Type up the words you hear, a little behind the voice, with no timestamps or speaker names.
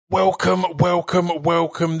Welcome.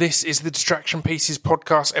 This is the Distraction Pieces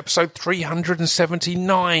podcast, episode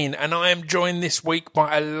 379, and I am joined this week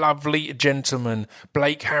by a lovely gentleman,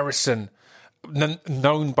 Blake Harrison,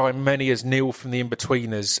 known by many as Neil from The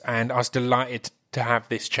Inbetweeners, and I was delighted to have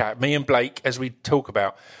this chat. Me and Blake, as we talk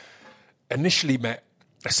about, initially met,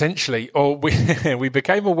 essentially, or we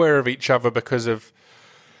became aware of each other because of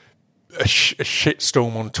a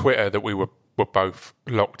shitstorm on Twitter that we were both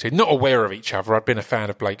locked in, not aware of each other. I'd been a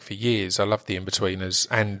fan of Blake for years. I loved The Inbetweeners,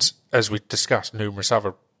 and as we discussed, numerous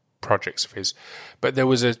other projects of his. But there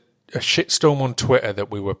was a shitstorm on Twitter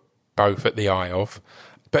that we were both at the eye of.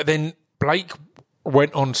 But then Blake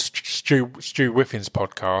went on Stu Whiffin's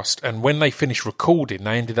podcast, and when they finished recording,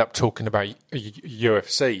 they ended up talking about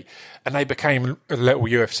UFC, and they became little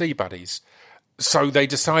UFC buddies. So they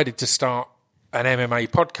decided to start an MMA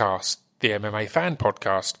podcast, the MMA Fan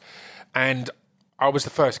Podcast. And I was the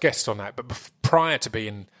first guest on that. But prior to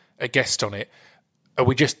being a guest on it,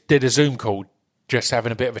 we just did a Zoom call, just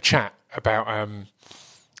having a bit of a chat about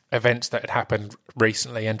events that had happened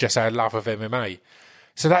recently and just our love of MMA.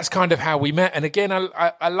 So that's kind of how we met. And again,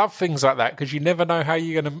 I love things like that because you never know how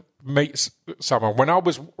you're going to meet someone. When I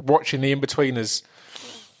was watching The Inbetweeners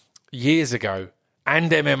years ago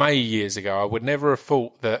and MMA years ago, I would never have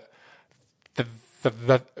thought that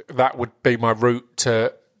that would be my route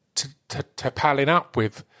to palling up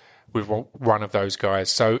with one of those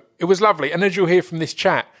guys. So it was lovely. And as you'll hear from this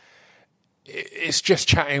chat, it's just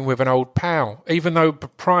chatting with an old pal, even though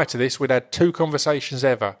prior to this we'd had 2 conversations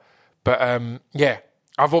ever. But I've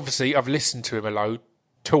listened to him a load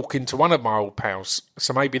talking to one of my old pals,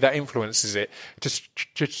 so maybe that influences it. Just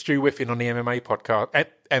Stu Whiffin on the MMA podcast,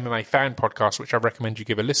 MMA Fan Podcast, which I recommend you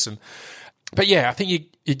give a listen. But yeah, I think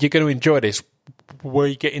you're going to enjoy this.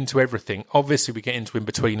 We get into everything. Obviously, we get into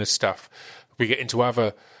in-betweeners stuff. We get into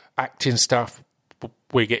other acting stuff.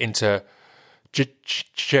 We get into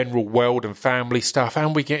general world and family stuff.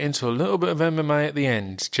 And we get into a little bit of MMA at the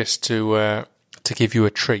end, just to give you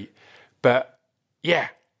a treat. But, yeah,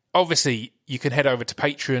 obviously, you can head over to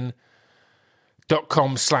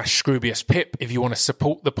patreon.com/ScroobiusPip if you want to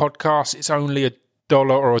support the podcast. It's only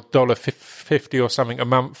 $1 or $1.50 or something a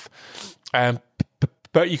month.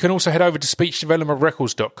 But you can also head over to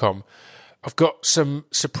speechdevelopmentrecords.com. I've got some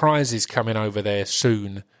surprises coming over there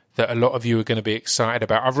soon that a lot of you are going to be excited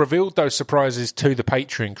about. I've revealed those surprises to the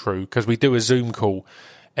Patreon crew because we do a Zoom call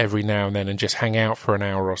every now and then and just hang out for an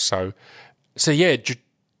hour or so. So yeah,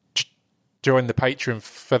 join the Patreon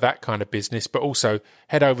for that kind of business, but also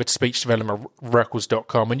head over to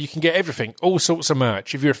speechdevelopmentrecords.com and you can get everything, all sorts of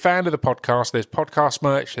merch. If you're a fan of the podcast, there's podcast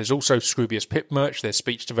merch, there's also Scroobius Pip merch, there's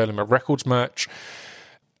Speech Development Records merch.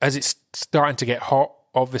 As it's starting to get hot,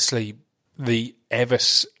 obviously the ever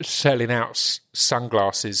selling out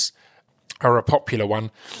sunglasses are a popular one,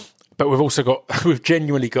 but we've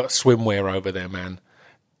genuinely got swimwear over there, man.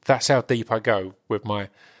 That's how deep I go with my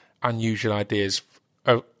unusual ideas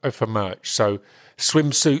for merch. So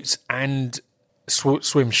swimsuits and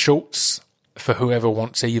swim shorts for whoever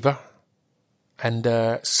wants either, and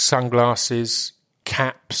sunglasses,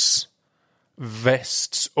 caps,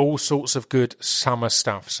 vests, all sorts of good summer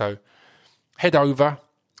stuff. So head over,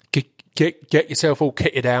 get yourself all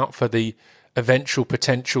kitted out for the eventual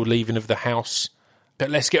potential leaving of the house.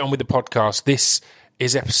 But let's get on with the podcast. This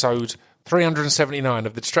is episode 379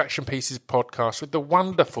 of the Distraction Pieces podcast with the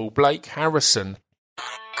wonderful Blake Harrison.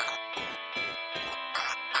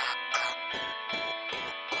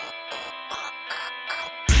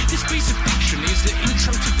 This piece of fiction is the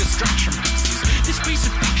intro to Distraction Pieces. This piece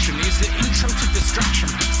of fiction is the intro to Distraction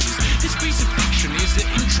Pieces. This piece of fiction is the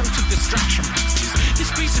intro to Distraction Pieces.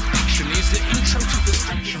 This piece of fiction is the intro to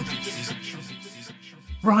Distraction Pieces.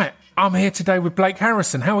 Right, I'm here today with Blake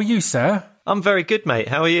Harrison. How are you, sir? I'm very good, mate.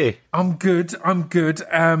 How are you? I'm good.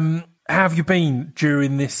 How have you been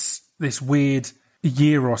during this weird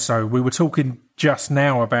year or so? We were talking just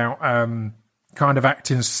now about kind of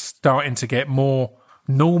acting starting to get more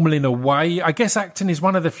normal in a way. I guess acting is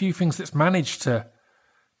one of the few things that's managed to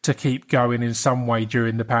keep going in some way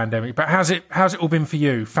during the pandemic. But how's it all been for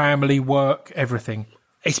you? Family, work, everything?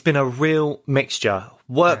 It's been a real mixture.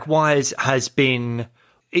 Work-wise it's been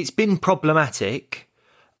problematic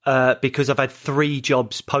because I've had 3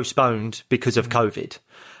 jobs postponed because of COVID.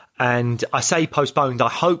 And I say postponed, I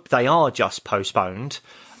hope they are just postponed.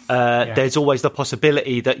 There's always the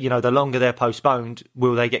possibility that, the longer they're postponed,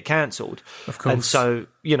 will they get cancelled? Of course. And so,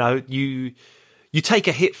 you take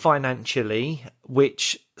a hit financially,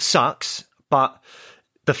 which sucks, but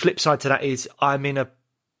the flip side to that is I'm in a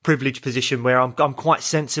privileged position where I'm quite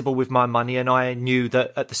sensible with my money, and I knew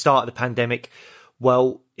that at the start of the pandemic,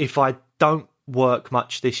 well, if I don't work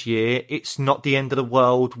much this year. It's not the end of the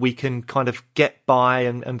world. We can kind of get by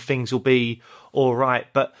and things will be all right.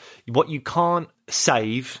 But what you can't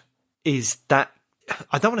save is that,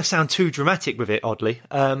 I don't want to sound too dramatic with it, oddly,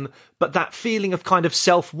 but that feeling of kind of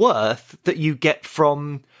self-worth that you get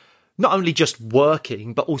from not only just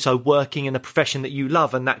working, but also working in a profession that you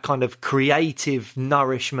love, and that kind of creative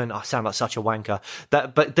nourishment. I sound like such a wanker.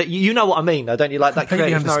 But you know what I mean, though, don't you? Like that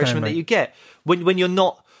creative nourishment that you get when you're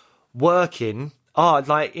not working.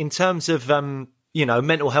 Like in terms of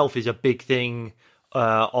mental health is a big thing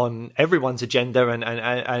on everyone's agenda,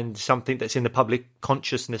 and something that's in the public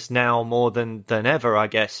consciousness now more than ever, I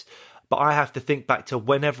guess. But I have to think back to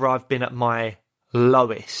whenever I've been at my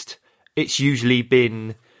lowest, it's usually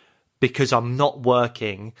been because I'm not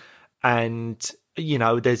working, and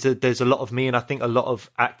there's a lot of me, and I think a lot of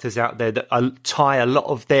actors out there that tie a lot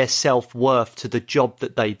of their self-worth to the job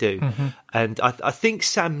that they do. Mm-hmm. And I think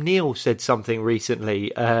Sam Neill said something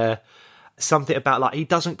recently, something about like he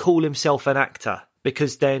doesn't call himself an actor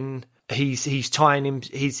because then he's tying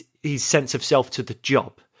his sense of self to the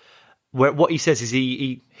job. Where what he says is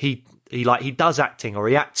he does acting, or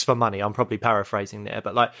he acts for money. I'm probably paraphrasing there,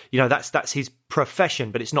 but that's his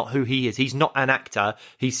profession, but it's not who he is. He's not an actor.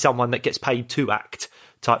 He's someone that gets paid to act,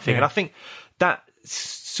 type thing. Yeah. And I think that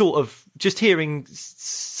sort of, just hearing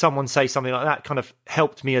someone say something like that kind of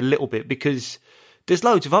helped me a little bit, because there's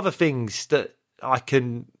loads of other things that I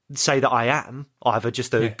can say that I am. Either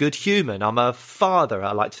just a good human, I'm a father,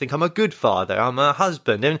 I like to think I'm a good father, I'm a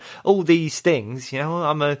husband, and all these things.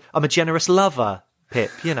 I'm a generous lover, Pip.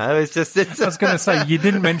 It's just. I was going to say, you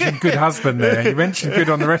didn't mention good husband there. You mentioned good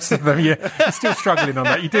on the rest of them. You're still struggling on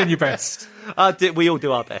that. You're doing your best. We all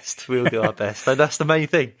do our best. We all do our best. So that's the main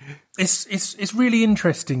thing. It's really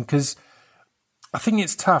interesting, because I think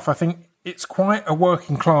it's tough. I think it's quite a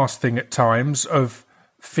working class thing at times, of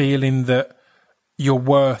feeling that your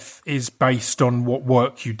worth is based on what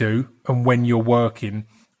work you do and when you're working.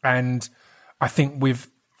 And I think with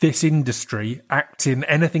this industry, acting,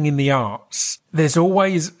 anything in the arts, there's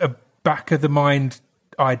always a back of the mind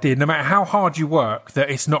idea, no matter how hard you work,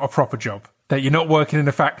 that it's not a proper job, that you're not working in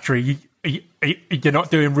a factory, you're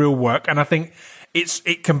not doing real work. And I think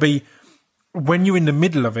it can be, when you're in the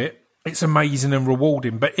middle of it, it's amazing and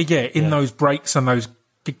rewarding. But in those breaks and those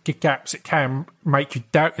gaps, it can make you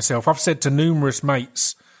doubt yourself. I've said to numerous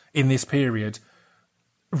mates in this period,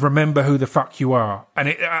 remember who the fuck you are.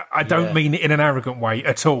 And I don't mean it in an arrogant way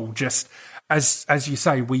at all. Just as you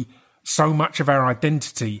say, so much of our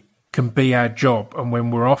identity can be our job. And when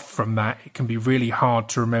we're off from that, it can be really hard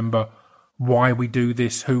to remember why we do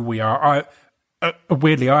this, who we are.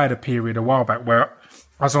 Weirdly, I had a period a while back where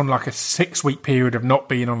I was on like a 6-week period of not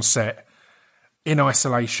being on set, in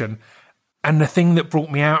isolation. And the thing that brought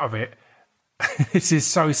me out of it, this is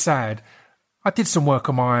so sad, I did some work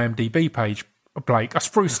on my IMDb page, Blake. I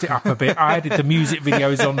spruced it up a bit. I added the music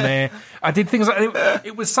videos on there. I did things like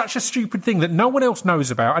it was such a stupid thing that no one else knows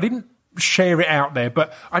about. I didn't share it out there,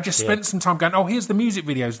 but I just spent some time going, here's the music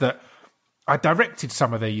videos that I directed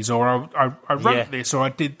some of these, or I wrote this, or I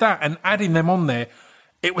did that, and adding them on there.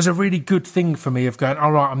 It was a really good thing for me of going,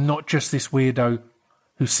 all right, I'm not just this weirdo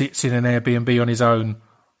who sits in an Airbnb on his own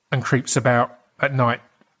and creeps about at night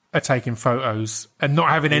taking photos and not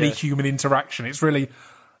having any human interaction. It's really...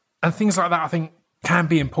 And things like that, I think, can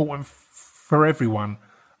be important for everyone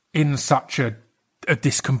in such a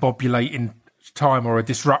discombobulating time, or a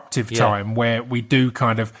disruptive time, where we do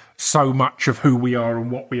kind of, so much of who we are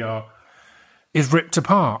and what we are is ripped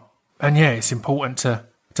apart. And it's important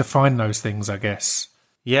to find those things, I guess.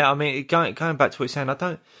 Yeah, I mean, going back to what you're saying,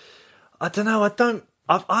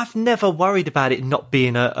 I've never worried about it not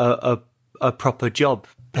being a proper job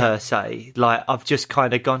per se. Like, I've just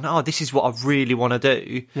kind of gone, this is what I really want to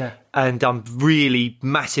do. Yeah. And I'm really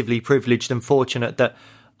massively privileged and fortunate that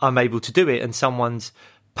I'm able to do it and someone's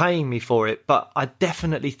paying me for it. But I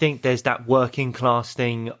definitely think there's that working class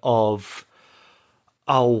thing of,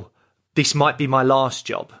 this might be my last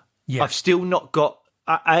job. Yeah. I've still not got,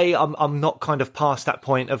 I'm not kind of past that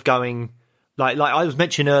point of going, like I was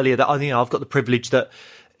mentioning earlier, that I've got the privilege that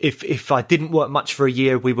if I didn't work much for a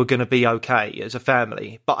year, we were going to be okay as a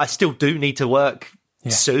family. But I still do need to work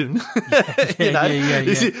soon.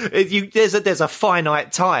 There's a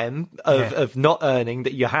finite time of not earning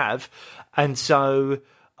that you have. And so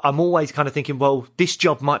I'm always kind of thinking, well, this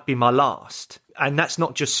job might be my last. And that's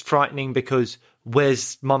not just frightening because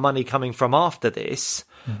where's my money coming from after this?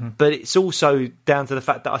 Mm-hmm. But it's also down to the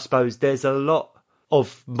fact that I suppose there's a lot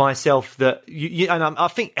of myself that and I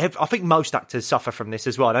think most actors suffer from this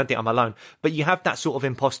as well. I don't think I'm alone, but you have that sort of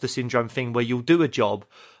imposter syndrome thing where you'll do a job,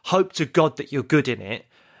 hope to God that you're good in it,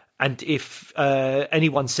 And if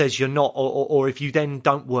anyone says you're not, or if you then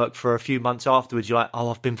don't work for a few months afterwards, you're like,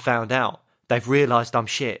 oh, I've been found out. They've realised I'm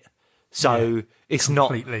shit. So it's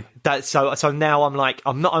completely. not that. So now I'm like,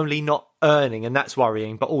 I'm not only not earning, and that's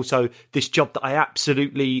worrying, but also this job that I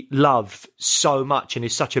absolutely love so much and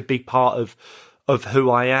is such a big part of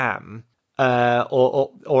who I am.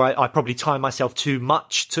 Or I probably tie myself too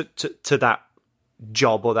much to that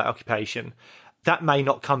job or that occupation. That may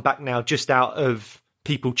not come back now, just out of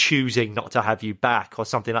people choosing not to have you back or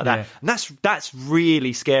something like that. And that's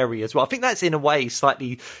really scary as well. I think that's in a way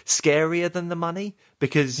slightly scarier than the money,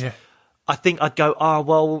 because I think I'd go, oh,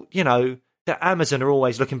 well, you know, Amazon are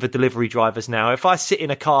always looking for delivery drivers now. If I sit in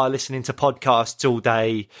a car listening to podcasts all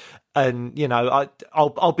day, and, you know,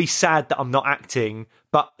 I'll be sad that I'm not acting,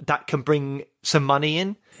 but that can bring some money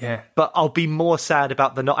in. Yeah. But I'll be more sad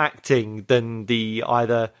about the not acting than the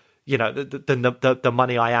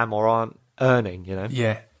money I am or aren't earning, you know?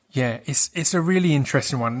 Yeah. It's a really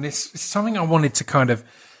interesting one. And it's something I wanted to kind of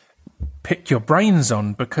pick your brains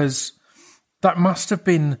on, because that must have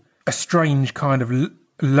been a strange kind of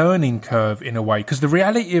learning curve in a way. Because the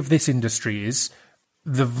reality of this industry is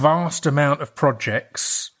the vast amount of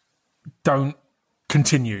projects don't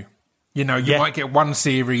continue. You know, you might get one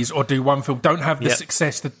series or do one film, don't have the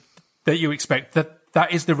success that you expect.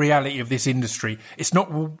 That is the reality of this industry. It's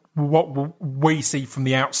not what we see from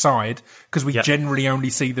the outside, because we generally only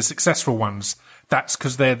see the successful ones. That's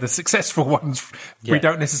because they're the successful ones. We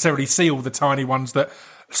don't necessarily see all the tiny ones that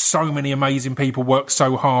so many amazing people work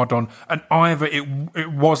so hard on, and either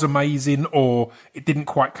it was amazing or it didn't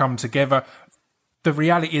quite come together. The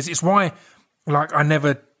reality is, it's why, like, I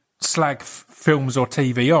never slag films or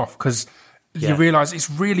TV off, because you realise it's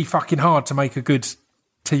really fucking hard to make a good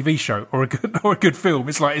TV show or a good film.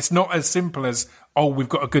 It's like, it's not as simple as, oh, we've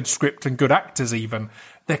got a good script and good actors. Even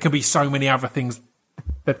there can be so many other things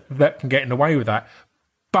that can get in the way with that.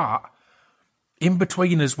 But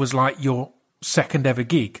In-Betweeners was like your second ever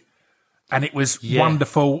gig, and it was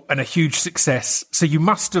wonderful and a huge success. So you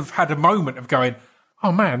must have had a moment of going,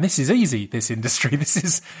 oh man, this is easy, this industry. This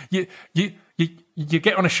is you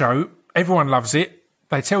get on a show, everyone loves it,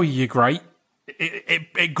 they tell you you're great,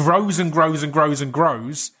 it grows and grows and grows and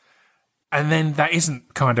grows, and then that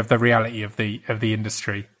isn't kind of the reality of the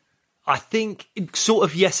industry. I think sort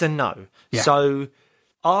of yes and no. Yeah. So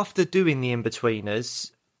after doing the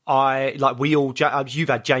In-Betweeners, you've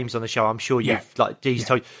had James on the show. I'm sure he's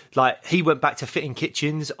told you, like, he went back to fitting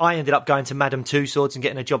kitchens. I ended up going to Madame Tussauds and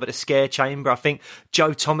getting a job at a scare chamber. I think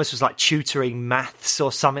Joe Thomas was like tutoring maths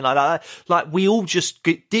or something like that. Like, we all just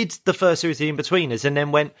did the first series of the In-Betweeners and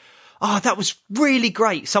then went, oh, that was really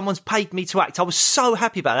great. Someone's paid me to act. I was so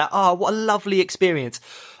happy about that. Oh, what a lovely experience.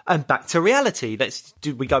 And back to reality.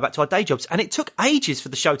 We go back to our day jobs. And it took ages for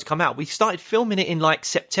the show to come out. We started filming it in like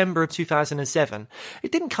September of 2007.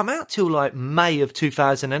 It didn't come out till like May of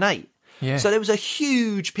 2008. Yeah. So there was a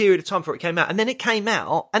huge period of time before it came out. And then it came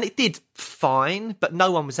out and it did fine, but no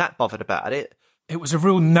one was that bothered about it. It was a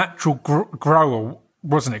real natural grower,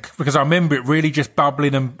 wasn't it? Because I remember it really just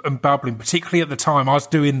bubbling and bubbling, particularly at the time. I was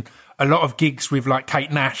doing a lot of gigs with like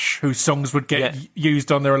Kate Nash, whose songs would get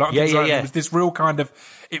used on there a lot. It was this real kind of,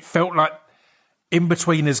 it felt like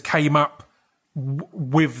In-Betweeners came up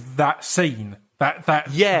with that scene,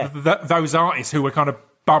 those artists who were kind of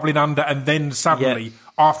bubbling under, and then suddenly,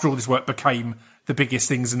 after all this work, became the biggest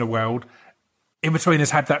things in the world. In-Betweeners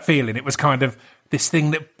had that feeling. It was kind of this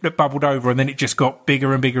thing that bubbled over, and then it just got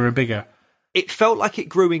bigger and bigger and bigger. It felt like it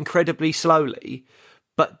grew incredibly slowly,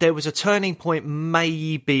 but there was a turning point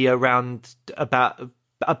maybe around about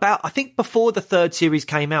I think before the third series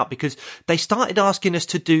came out, because they started asking us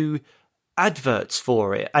to do adverts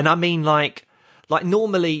for it. And I mean, like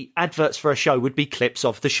normally adverts for a show would be clips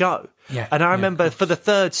of the show. Yeah, and I remember for the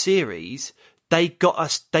third series,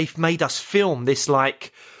 they've made us film this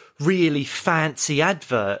like really fancy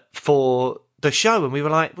advert for the show, and we were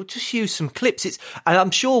like, well, just use some clips. And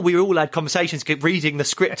I'm sure we all had conversations reading the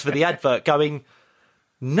script for the advert going,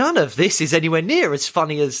 none of this is anywhere near as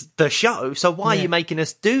funny as the show, so why are you making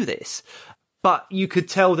us do this? But you could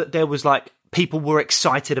tell that there was like, people were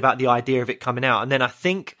excited about the idea of it coming out. And then I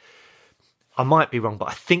think, I might be wrong, but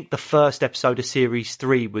I think the first episode of series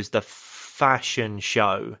 3 was the fashion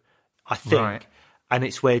show, I think. Right. And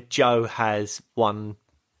it's where Joe has one,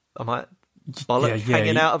 bollock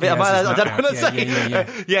hanging out of it. I don't know what to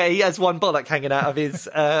say. Yeah, he has one bollock hanging out of his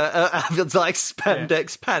like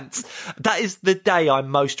spandex pants. That is the day I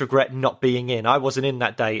most regret not being in. I wasn't in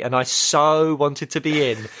that day, and I so wanted to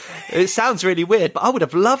be in. It sounds really weird, but I would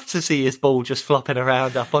have loved to see his ball just flopping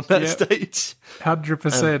around up on that stage.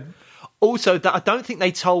 100%. Also, that I don't think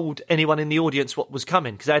they told anyone in the audience what was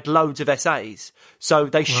coming because they had loads of essays. So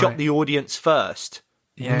they shot the audience first,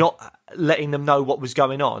 not letting them know what was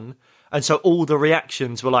going on. And so all the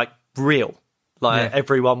reactions were like real. Like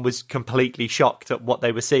everyone was completely shocked at what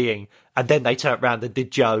they were seeing. And then they turned around and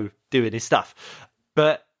did Joe doing his stuff.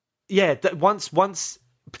 But yeah, once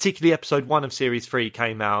particularly episode 1 of series 3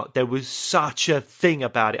 came out, there was such a thing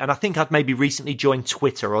about it. And I think I'd maybe recently joined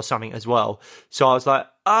Twitter or something as well. So I was like,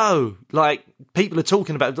 oh, like people are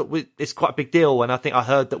talking about it. It's quite a big deal. And I think I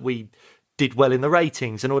heard that we did well in the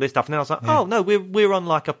ratings and all this stuff. And then I was like, oh no, we're on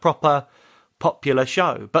like a proper popular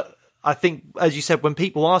show. But I think, as you said, when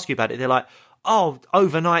people ask you about it, they're like, oh,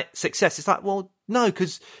 overnight success. It's like, well, no,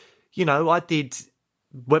 because, you know,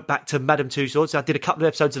 went back to Madame Tussauds. I did a couple of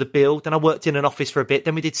episodes of The Bill. Then I worked in an office for a bit.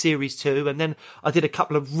 Then we did series 2. And then I did a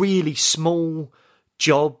couple of really small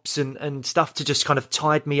jobs and stuff to just kind of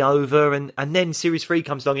tide me over. And then series 3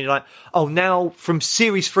 comes along and you're like, oh, now from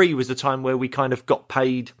series 3 was the time where we kind of got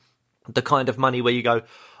paid the kind of money where you go,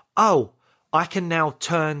 oh, I can now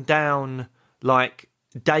turn down like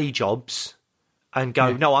day jobs and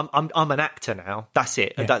go, no, I'm an actor now. That's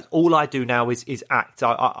it. And that's all I do now is act.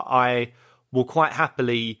 I will quite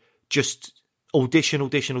happily just audition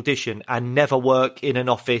and never work in an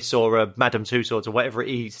office or a Madame Tussauds or whatever it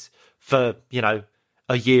is for, you know,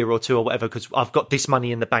 a year or two or whatever, because I've got this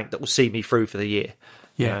money in the bank that will see me through for the year.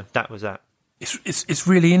 Yeah, you know, that was that. It's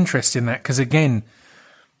really interesting that, because again,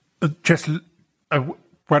 just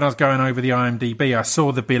when I was going over the IMDb, I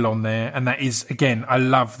saw The Bill on there, and that is, again, I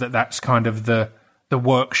love that that's kind of the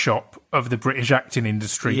workshop of the British acting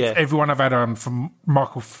industry. Yeah. Everyone I've had on, from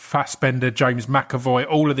Michael Fassbender, James McAvoy,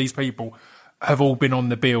 all of these people have all been on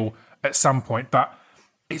The Bill at some point. But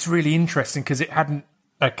it's really interesting because it hadn't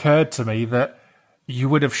occurred to me that you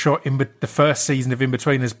would have shot the first season of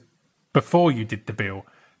Inbetweeners before you did The Bill,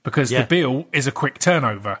 because The Bill is a quick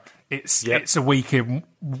turnover. It's a week in,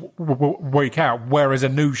 week out, whereas a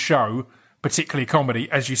new show, particularly comedy,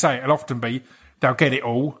 as you say, it'll often be they'll get it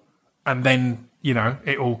all, and then, you know,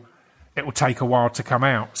 it'll take a while to come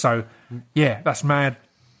out. So, yeah, that's mad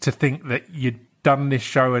to think that you'd done this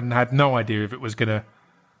show and had no idea if it was going to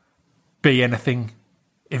be anything,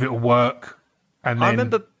 if it'll work. And then, I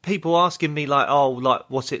remember people asking me, like, oh, like,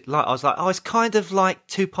 what's it like? I was like, oh, it's kind of like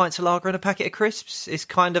 2 pints of lager and a packet of crisps. It's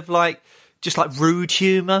kind of like, just like rude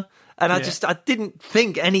humour. And I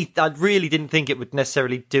really didn't think it would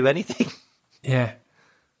necessarily do anything. Yeah.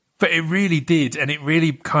 But it really did. And it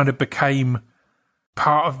really kind of became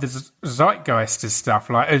part of the zeitgeist of stuff.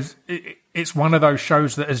 Like, it's one of those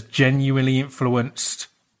shows that has genuinely influenced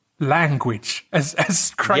language,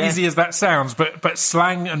 as crazy as that sounds, but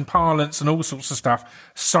slang and parlance and all sorts of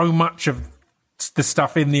stuff, so much of the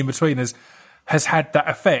stuff in the Inbetweeners has had that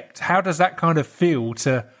effect. How does that kind of feel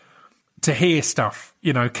to hear stuff,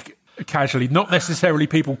 you know, casually, not necessarily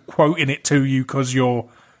people quoting it to you because you're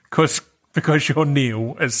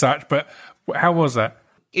Neil as such, but how was that?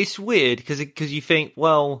 It's weird because you think,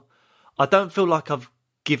 well, I don't feel like I've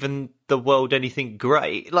given the world anything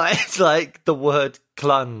great. Like, it's like the word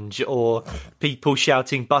clunge or people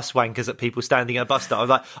shouting bus wankers at people standing at a bus stop. I was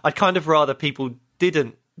like, I'd kind of rather people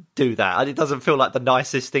didn't do that. It doesn't feel like the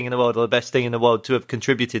nicest thing in the world or the best thing in the world to have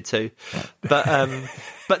contributed to.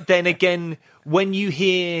 But then again, when you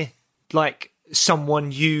hear like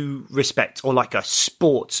someone you respect, or like a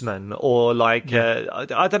sportsman, or like I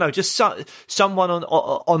don't know, just someone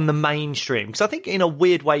on the mainstream, because I think in a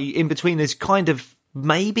weird way, Inbetweeners kind of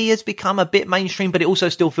maybe has become a bit mainstream, but it also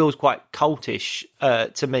still feels quite cultish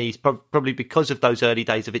to me, probably because of those early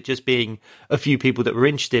days of it just being a few people that were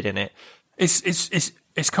interested in it.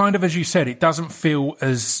 It's kind of, as you said, it doesn't feel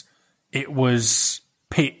as it was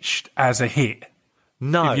pitched as a hit.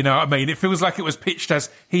 No. If you know what I mean? It feels like it was pitched as,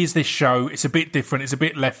 here's this show, it's a bit different, it's a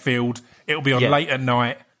bit left field, it'll be on late at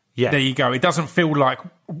night. Yeah. There you go. It doesn't feel like,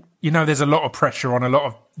 you know, there's a lot of pressure on a lot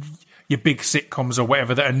of your big sitcoms or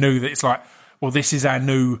whatever that are new, that it's like, well, this is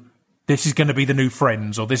going to be the new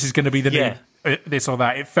Friends, or this is going to be the new this or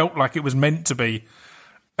that. It felt like it was meant to be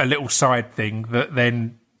a little side thing that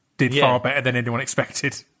then did far better than anyone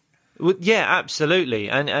expected. Well, yeah, absolutely.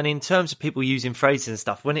 And in terms of people using phrases and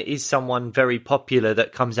stuff, when it is someone very popular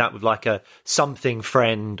that comes out with like a something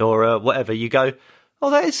friend or a whatever, you go,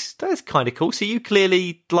 oh, that is kind of cool. So you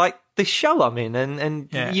clearly like the show I'm in,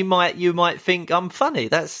 and you might think I'm funny.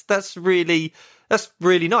 That's really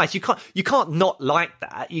nice. You can't not like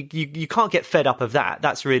that. You can't get fed up of that.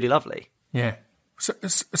 That's really lovely. Yeah.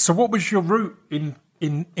 So what was your route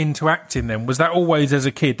into acting then? Was that always as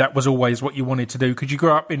a kid? That was always what you wanted to do? Could you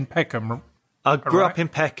grow up in Peckham? I grew up in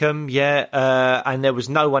Peckham, and there was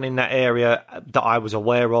no one in that area that I was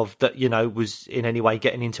aware of that, was in any way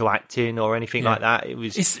getting into acting or anything like that. It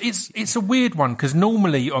was. It's a weird one because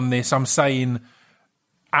normally on this I'm saying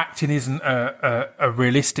acting isn't a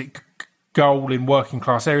realistic goal in working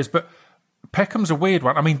class areas, but Peckham's a weird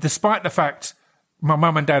one. I mean, despite the fact my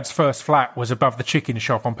mum and dad's first flat was above the chicken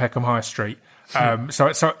shop on Peckham High Street,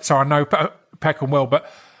 so I know Peckham well,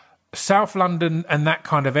 but South London and that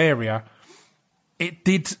kind of area, it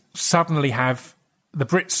did suddenly have the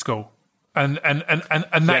Brit School, and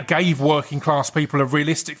that gave working class people a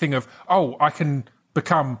realistic thing of, oh, I can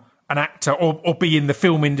become an actor or be in the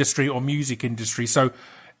film industry or music industry. So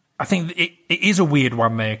I think it is a weird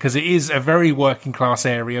one there because it is a very working class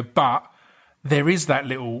area, but there is that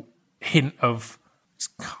little hint of it's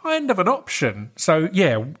kind of an option. So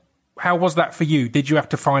yeah, how was that for you? Did you have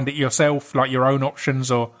to find it yourself, like your own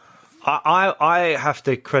options, or? I have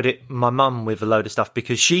to credit my mum with a load of stuff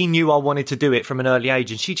because she knew I wanted to do it from an early age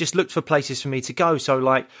and she just looked for places for me to go. So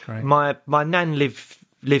like my nan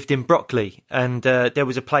lived in Brockley and there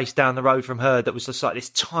was a place down the road from her that was just like this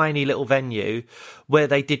tiny little venue where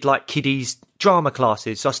they did like kiddies drama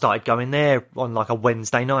classes. So I started going there on like a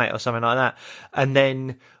Wednesday night or something like that. And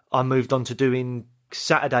then I moved on to doing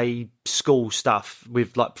Saturday school stuff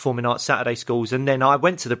with like performing arts Saturday schools, and then I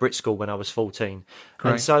went to the Brit School when I was 14.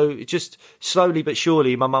 Great. And so just slowly but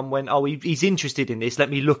surely my mum went, oh, he's interested in this, let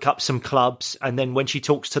me look up some clubs. And then when she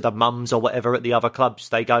talks to the mums or whatever at the other clubs,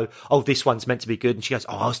 they go, oh, this one's meant to be good, and she goes,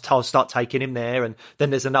 oh, I'll start taking him there. And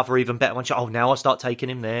then there's another even better one, oh, now I'll start taking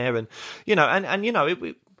him there. And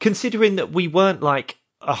considering that we weren't like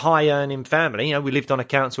a high earning family, we lived on a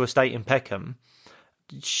council estate in Peckham,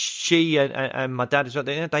 she and my dad as well,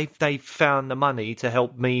 they found the money to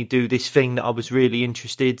help me do this thing that I was really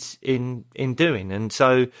interested in doing. And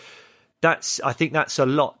so I think that's a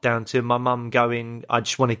lot down to my mum going, I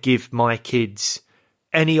just want to give my kids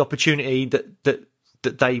any opportunity that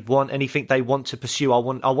they want, anything they want to pursue. I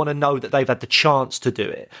want to know that they've had the chance to do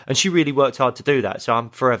it. And she really worked hard to do that. So I'm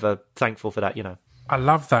forever thankful for that, I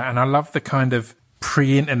love that. And I love the kind of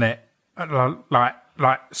pre-internet,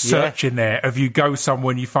 like searching there of you go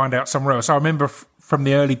somewhere and you find out somewhere else. I remember from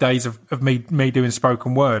the early days of me doing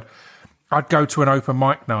spoken word, I'd go to an open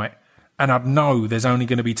mic night and I'd know there's only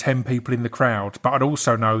going to be 10 people in the crowd, but I'd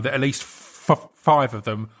also know that at least 5 of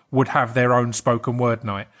them would have their own spoken word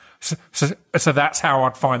night. So that's how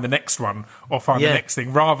I'd find the next one or find the next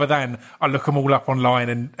thing, rather than I look them all up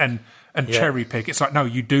online and cherry pick. It's like, no,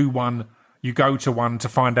 you do one, you go to one to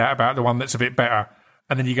find out about the one that's a bit better.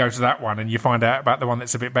 And then you go to that one and you find out about the one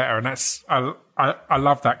that's a bit better. And that's I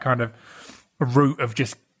love that kind of route of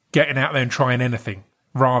just getting out there and trying anything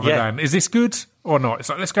rather than, is this good or not? It's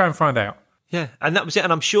like, let's go and find out. Yeah, and that was it.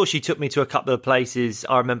 And I'm sure she took me to a couple of places.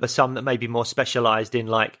 I remember some that maybe more specialised in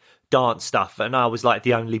like dance stuff. And I was like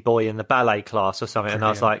the only boy in the ballet class or something. And I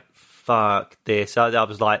was like, fuck this. I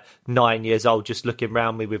was like 9 years old, just looking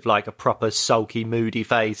around me with like a proper sulky, moody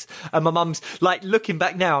face. And my mum's like, looking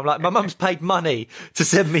back now, I'm like, my mum's paid money to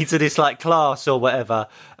send me to this like class or whatever.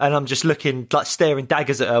 And I'm just looking, like staring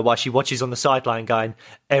daggers at her while she watches on the sideline going,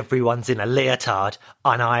 everyone's in a leotard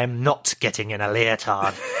and I am not getting in a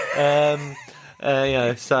leotard.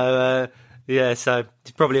 So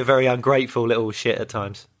it's probably a very ungrateful little shit at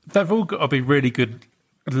times. They've all got to be really good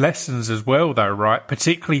lessons as well, though, right?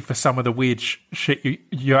 Particularly for some of the weird shit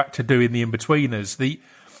you had to do in the In-Betweeners.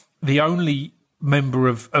 The only member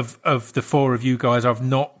of the 4 of you guys I've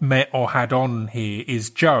not met or had on here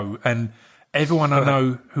is Joe, and everyone I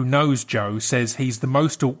know who knows Joe says he's the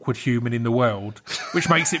most awkward human in the world, which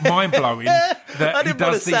makes it mind-blowing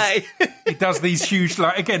that he does these huge,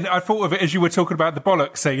 like, again, I thought of it as you were talking about the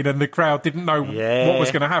bollocks scene and the crowd didn't know what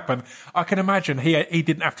was going to happen. I can imagine he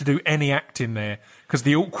didn't have to do any acting there because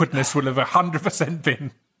the awkwardness will have 100%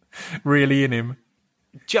 been really in him.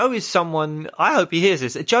 Joe is someone, I hope he hears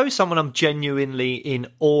this, Joe is someone I'm genuinely in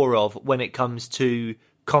awe of when it comes to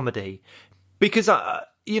comedy. Because,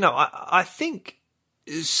 I think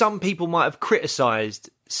some people might have criticised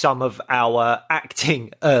some of our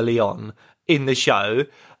acting early on in the show.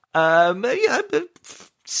 Some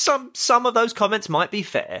of those comments might be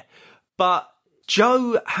fair. But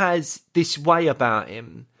Joe has this way about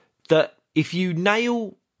him that if you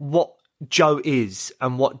nail what Joe is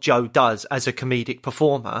and what Joe does as a comedic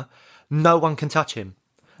performer, no one can touch him.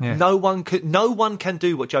 Yeah. No one can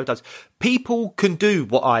do what Joe does. People can do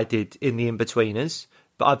what I did in the In-Betweeners,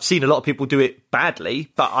 but I've seen a lot of people do it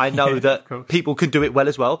badly, but I know that people can do it well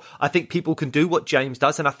as well. I think people can do what James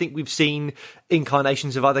does, and I think we've seen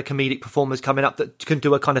incarnations of other comedic performers coming up that can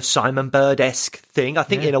do a kind of Simon Bird-esque thing. I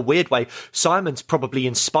think in a weird way, Simon's probably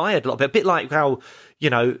inspired a lot, but a bit like how,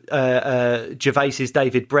 Gervais's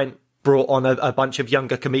David Brent brought on a bunch of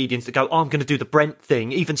younger comedians that go, I'm going to do the Brent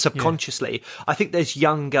thing, even subconsciously. I think there's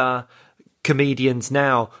younger comedians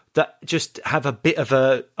now that just have a bit of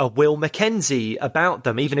a Will Mackenzie about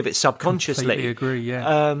them, even if it's subconsciously. Completely agree,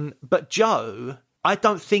 yeah. But Joe, I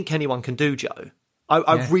don't think anyone can do Joe.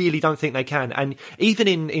 I really don't think they can. And even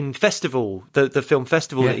in Festival, the film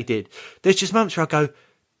Festival that he did, there's just moments where I go,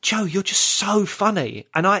 Joe, you're just so funny.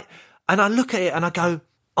 And I look at it and I go,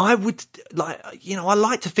 I would I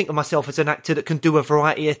like to think of myself as an actor that can do a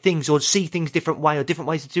variety of things or see things different way or different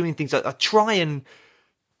ways of doing things. I try and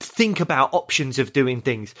think about options of doing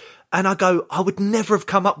things. And I go, I would never have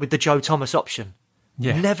come up with the Joe Thomas option.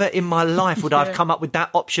 Yeah. Never in my life would I have come up with that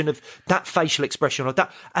option of that facial expression or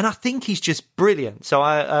that. And I think he's just brilliant. So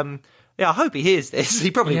I hope he hears this. He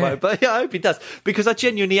probably won't, but I hope he does, because I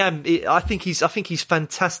genuinely am. I think he's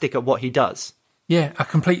fantastic at what he does. Yeah, I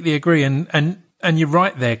completely agree. And you're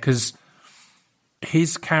right there, because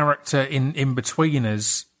his character in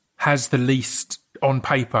Inbetweeners has the least on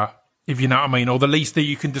paper, if you know what I mean, or the least that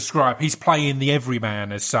you can describe. He's playing the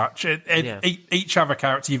everyman as such. Each other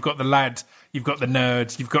character, you've got the lad, you've got the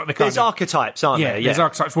nerd, you've got the kind there's archetypes, aren't there? Yeah, there's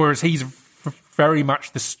archetypes, whereas he's very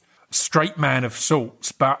much the straight man of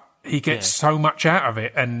sorts, but he gets so much out of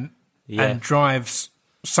it and drives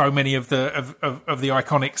so many of the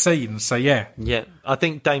iconic scenes. So yeah. I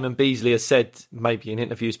think Damon Beasley has said, maybe in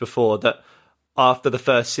interviews before, that after the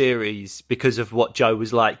first series, because of what Joe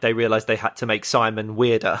was like, they realised they had to make Simon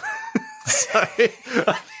weirder. So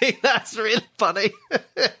I think that's really funny.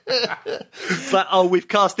 It's like, we've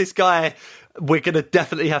cast this guy, we're going to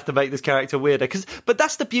definitely have to make this character weirder. But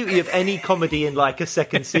that's the beauty of any comedy in like a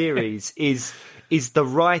second series is the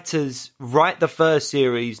writers write the first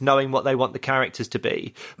series knowing what they want the characters to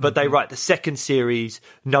be, but they write the second series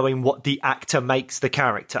knowing what the actor makes the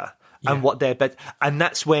character. And what they're and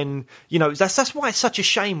that's when, that's why it's such a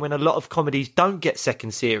shame when a lot of comedies don't get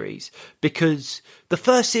second series, because the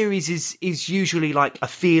first series is usually like a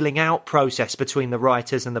feeling out process between the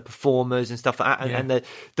writers and the performers and stuff like that, and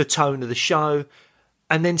the tone of the show.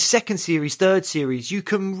 And then second series, third series, you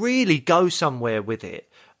can really go somewhere with it.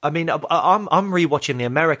 I mean, I'm rewatching The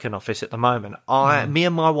American Office at the moment. Me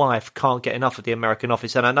and my wife can't get enough of The American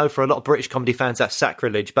Office, and I know for a lot of British comedy fans that's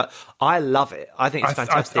sacrilege, but I love it. I think it's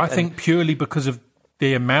fantastic. I think purely because of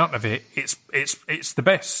the amount of it, it's the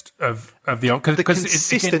best of the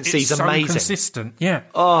consistency is so amazing. Consistent, yeah.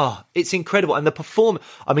 Oh, it's incredible, and the performance.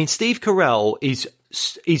 I mean, Steve Carell is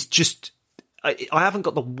just. I haven't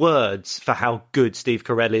got the words for how good Steve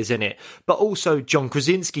Carell is in it, but also John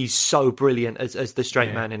Krasinski's so brilliant as the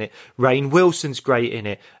straight man in it. Rainn Wilson's great in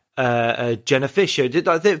it. Jenna Fisher,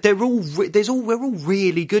 we're all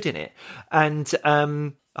really good in it. And I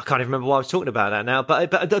can't even remember why I was talking about that now,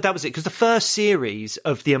 but that was it. Because the first series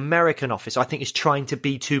of The American Office, I think, is trying to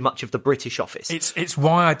be too much of the British Office. It's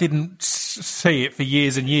why I didn't see it for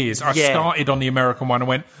years and years. I started on the American one and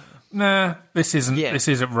went, nah, this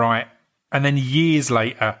isn't right. And then years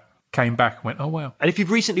later, came back and went, oh, wow. And if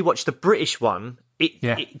you've recently watched the British one,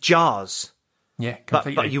 it jars. Yeah,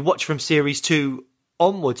 completely. But you watch from series 2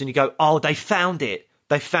 onwards and you go, oh, they found it.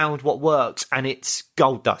 They found what works, and it's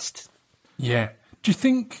gold dust. Yeah. Do you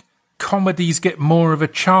think comedies get more of a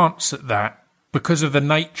chance at that because of the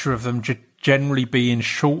nature of them generally being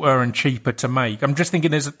shorter and cheaper to make? I'm just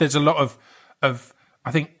thinking there's a lot of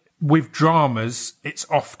I think with dramas, it's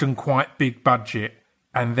often quite big budget,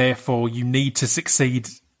 and therefore you need to succeed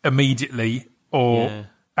immediately or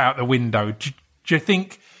out the window. Do you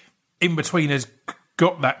think Inbetweeners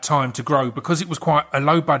got that time to grow because it was quite a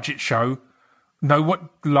low budget show? There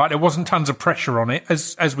wasn't tons of pressure on it.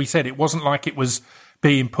 As we said, it wasn't like it was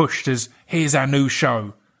being pushed as, here's our new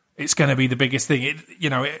show, it's going to be the biggest thing.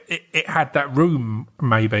 It had that room,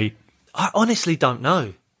 maybe. I honestly don't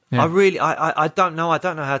know. Yeah. I don't know. I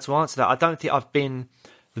don't know how to answer that. I don't think I've been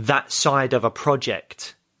that side of a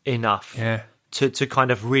project enough to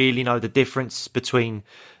kind of really know the difference between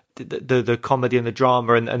the comedy and the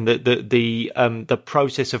drama and the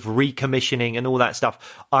process of recommissioning and all that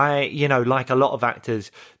stuff. Like a lot of actors,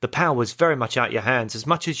 the power's very much out your hands. As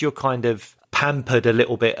much as you're kind of pampered a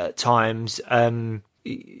little bit at times,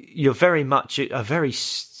 you're very much in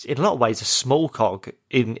a lot of ways a small cog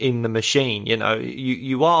in the machine.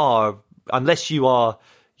 You are, unless you are,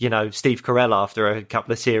 Steve Carell after a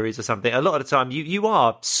couple of series or something, a lot of the time you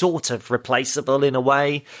are sort of replaceable in a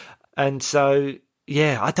way. And so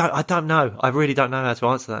yeah, I don't know. I really don't know how to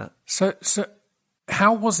answer that. So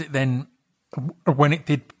how was it then when it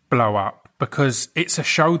did blow up? Because it's a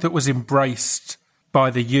show that was embraced by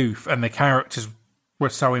the youth, and the characters were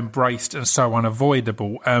so embraced and so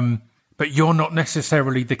unavoidable. But you're not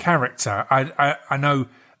necessarily the character. I know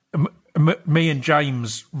me and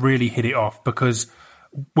James really hit it off because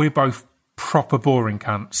we're both proper boring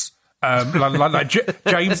cunts.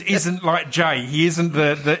 James isn't like Jay. He isn't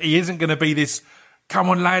he isn't going to be this. Come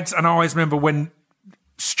on, lads! And I always remember when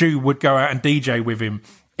Stu would go out and DJ with him.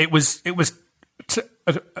 It was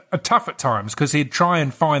tough at times because he'd try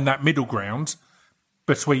and find that middle ground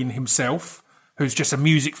between himself, who's just a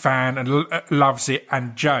music fan and loves it,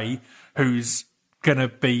 and Jay, who's going to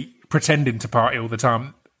be pretending to party all the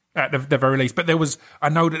time at the very least. But I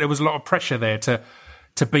know that there was a lot of pressure there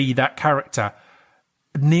to be that character.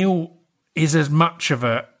 Neil is as much of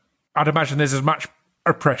I'd imagine there's as much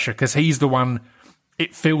pressure because he's the one,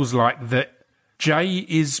 it feels like that Jay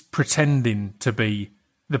is pretending to be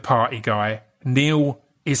the party guy. Neil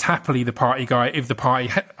is happily the party guy if the party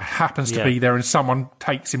happens to be there and someone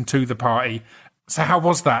takes him to the party. So how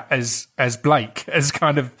was that as Blake, as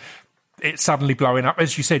kind of it suddenly blowing up?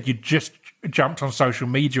 As you said, you just jumped on social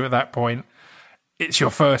media at that point. It's your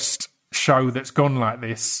first show that's gone like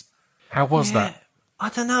this. How was that? I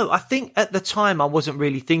don't know. I think at the time I wasn't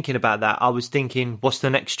really thinking about that. I was thinking, what's the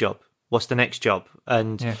next job? What's the next job?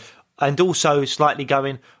 And also slightly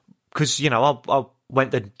going, because, you know, I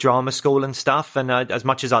went to drama school and stuff, and as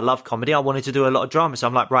much as I love comedy, I wanted to do a lot of drama. So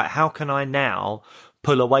I'm like, right, how can I now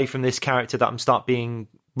pull away from this character that I'm start being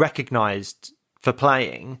recognised for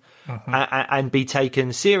playing and be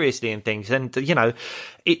taken seriously and things? And, you know,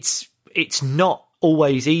 it's not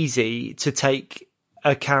always easy to take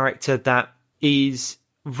a character that is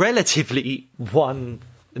relatively one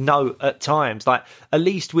note at times. Like, at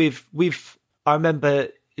least with I remember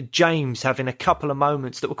James having a couple of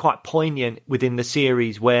moments that were quite poignant within the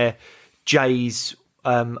series where Jay's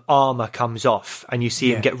armour comes off and you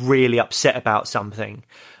see him get really upset about something,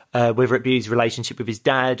 whether it be his relationship with his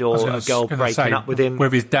dad or a girl breaking up with him.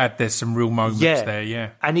 With his dad, there's some real moments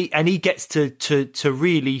there, And he gets to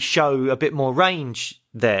really show a bit more range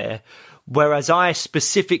there. Whereas I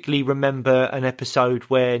specifically remember an episode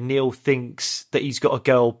where Neil thinks that he's got a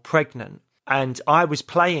girl pregnant, and I was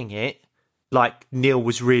playing it like Neil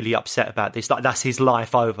was really upset about this. Like, that's his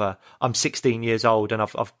life over. I'm 16 years old and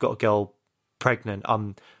I've got a girl pregnant.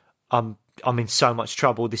 I'm in so much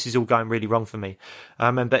trouble. This is all going really wrong for me. I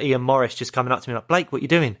remember Ian Morris just coming up to me like, Blake, what are you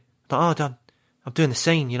doing? I'm like, I'm doing the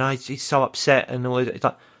scene. You know, he's so upset and all. It's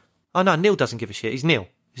like, oh no, Neil doesn't give a shit. He's Neil.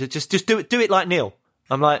 He said, just do it like Neil.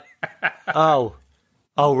 I'm like, oh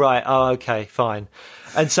right, oh okay, fine.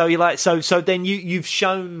 And so you're like, so then you've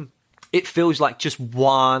shown. It feels like just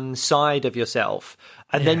one side of yourself.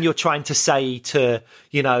 And then you're trying to say to,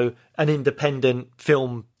 you know, an independent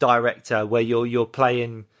film director where you're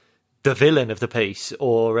playing the villain of the piece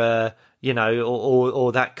or, you know,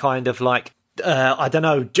 or that kind of like, I don't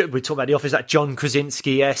know, we talk about The Office, that John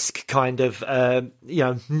Krasinski-esque kind of, you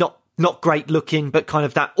know, not great looking, but kind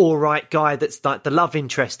of that all right guy that's like the love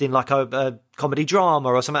interest in like a comedy drama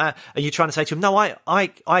or something like that. And you're trying to say to him, no,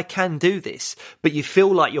 I can do this. But you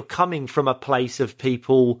feel like you're coming from a place of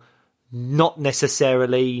people not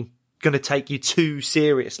necessarily going to take you too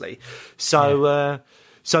seriously. So,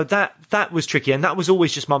 so that was tricky. And that was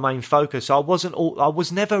always just my main focus. I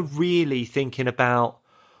was never really thinking about,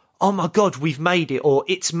 oh my God, we've made it, or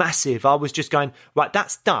it's massive. I was just going, right,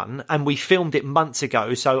 that's done, and we filmed it months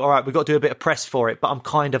ago, so all right, we've got to do a bit of press for it, but I'm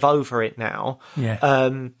kind of over it now. Yeah.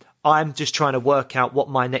 I'm just trying to work out what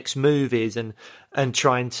my next move is and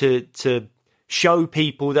trying to show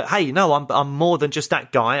people that, hey, no, I'm more than just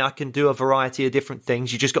that guy. I can do a variety of different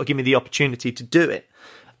things. You just got to give me the opportunity to do it.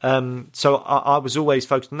 So I was always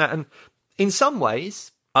focused on that. And in some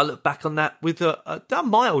ways, I look back on that with a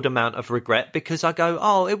mild amount of regret because I go,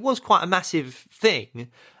 oh, it was quite a massive thing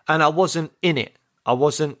and I wasn't in it. I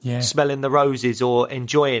wasn't smelling the roses or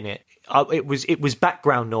enjoying it. It was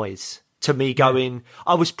background noise to me going,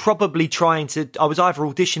 I was probably I was either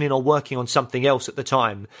auditioning or working on something else at the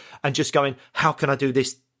time and just going, how can I do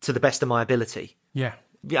this to the best of my ability? Yeah.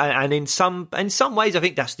 And in some ways, I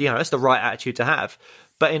think that's the right attitude to have.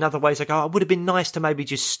 But in other ways, I go, it would have been nice to maybe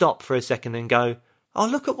just stop for a second and go, oh,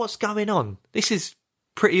 look at what's going on. This is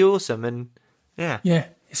pretty awesome. And yeah,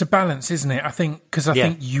 it's a balance, isn't it? I think because I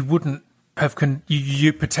think you wouldn't have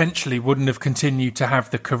you potentially wouldn't have continued to have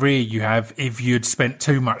the career you have if you'd spent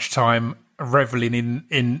too much time reveling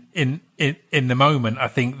in the moment. I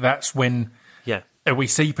think that's when we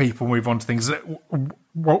see people move on to things.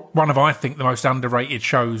 One of I think the most underrated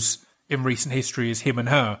shows in recent history is him and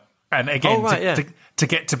her. And again, to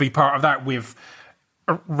get to be part of that with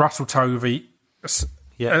Russell Tovey,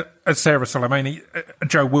 Sarah Soleimani,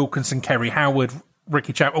 Joe Wilkinson, Kerry Howard,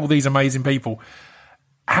 Ricky Chap, all these amazing people.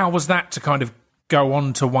 How was that to kind of go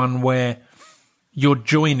on to one where you're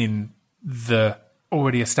joining the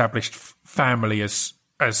already established family as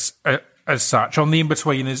such? On the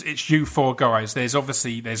in-betweeners, it's you four guys. There's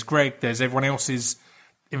Greg, there's everyone else's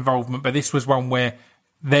involvement, but this was one where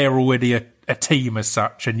they're already a team as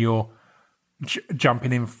such, and you're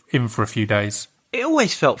jumping in for a few days. It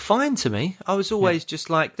always felt fine to me. I was always just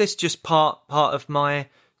like, this just part of my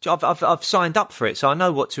job. I've signed up for it, so I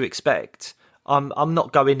know what to expect. I'm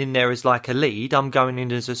not going in there as like a lead. I'm going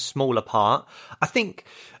in as a smaller part. I think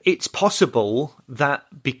it's possible that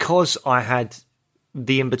because I had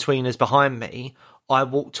the in-betweeners behind me, I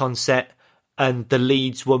walked on set and the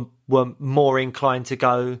leads were more inclined to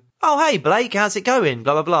go, "Oh, hey, Blake, how's it going?"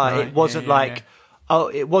 Blah, blah, blah. Right, it wasn't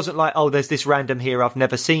oh, there's this random here I've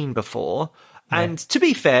never seen before. And to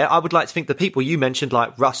be fair, I would like to think the people you mentioned,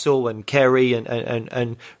 like Russell and Kerry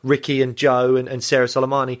and Ricky and Joe and Sarah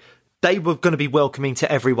Soleimani, they were going to be welcoming to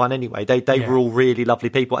everyone anyway. They were all really lovely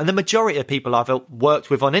people. And the majority of people I've worked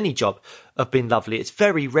with on any job have been lovely. It's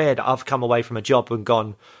very rare that I've come away from a job and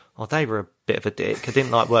gone, "Oh, they were a bit of a dick. I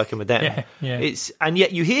didn't like working with them." And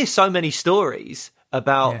yet you hear so many stories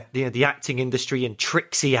about the acting industry and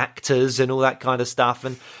tricksy actors and all that kind of stuff.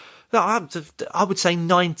 And I would say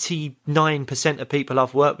 99% of people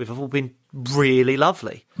I've worked with have all been really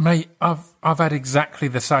lovely. Mate, I've had exactly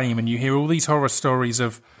the same. And you hear all these horror stories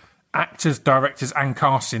of actors, directors and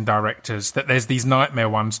casting directors, that there's these nightmare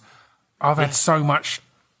ones. I've had so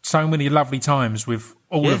many lovely times with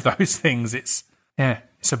all of those things. It's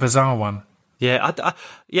a bizarre one. I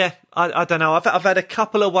don't know. I've had a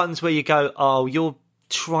couple of ones where you go, "Oh, you're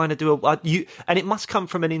trying to do and it must come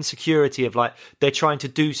from an insecurity of like they're trying to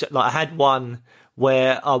do so." Like I had one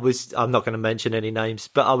where I'm not going to mention any names,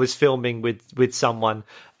 but I was filming with someone,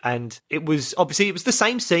 and it was the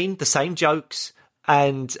same scene, the same jokes,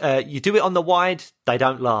 and you do it on the wide, they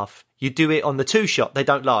don't laugh. You do it on the 2-shot, they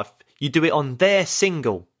don't laugh. You do it on their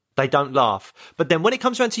single, they don't laugh. But then when it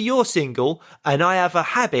comes around to your single, and I have a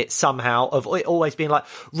habit somehow of it always being like,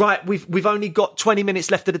 "Right, we've only got 20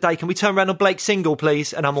 minutes left of the day. Can we turn around on Blake's single,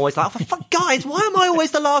 please?" And I'm always like, "Oh, for fuck, guys, why am I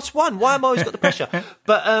always the last one? Why am I always got the pressure?"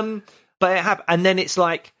 But it happened. And then it's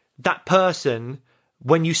like that person,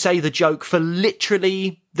 when you say the joke for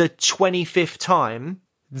literally the 25th time,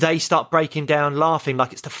 they start breaking down laughing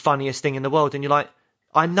like it's the funniest thing in the world. And you're like,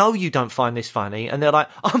 "I know you don't find this funny." And they're like,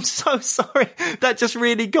 "I'm so sorry. That just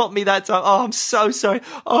really got me that time. Oh, I'm so sorry.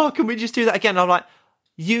 Oh, can we just do that again?" And I'm like,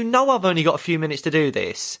 I've only got a few minutes to do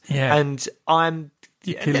this. Yeah. And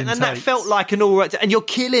that felt like an all right, and you're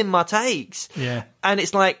killing my takes. Yeah. And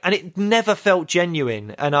it's like, and it never felt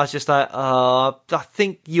genuine. And I was just like, I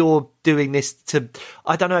think you're doing this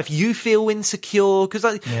I don't know if you feel insecure. Cause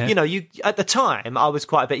you, at the time I was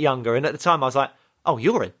quite a bit younger. And at the time I was like, "Oh,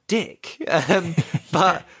 you're a dick."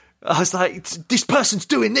 But I was like, "This person's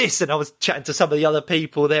doing this." And I was chatting to some of the other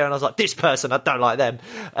people there, and I was like, "This person, I don't like them."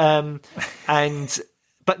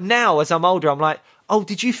 But now as I'm older, I'm like, "Oh,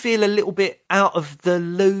 did you feel a little bit out of the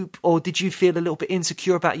loop, or did you feel a little bit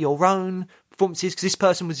insecure about your own performances?" Because this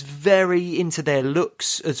person was very into their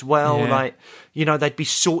looks as well. Yeah. Like, they'd be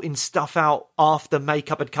sorting stuff out after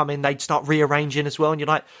makeup had come in. They'd start rearranging as well. And you're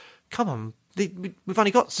like, "Come on, we've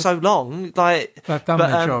only got so long." Like they've done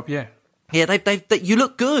their job, yeah. Yeah, they you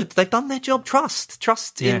look good. They've done their job.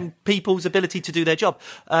 Trust in people's ability to do their job.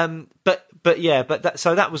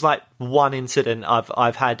 So that was like one incident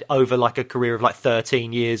I've had over like a career of like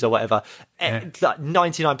 13 years or whatever. Yeah.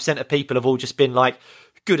 99% of people have all just been like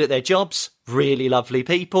good at their jobs, really lovely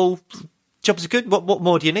people. Jobs are good. What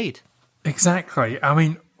more do you need? Exactly. I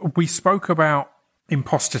mean, we spoke about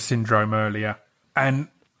imposter syndrome earlier, and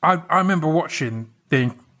I remember watching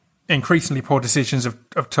the increasingly poor decisions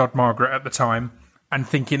of Todd Margaret at the time and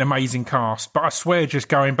thinking amazing cast. But I swear, just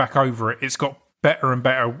going back over it, it's got better and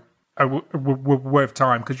better with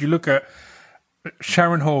time. Because you look at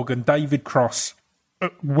Sharon Horgan, David Cross,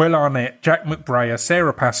 Will Arnett, Jack McBrayer,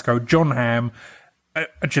 Sarah Pascoe, John Hamm,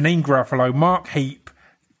 Janine Garofalo, Mark Heap,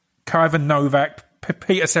 Kaivan Novak,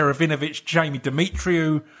 Peter Serafinovich, Jamie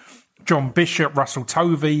Demetriou, John Bishop, Russell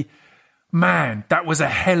Tovey. Man, that was a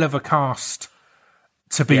hell of a cast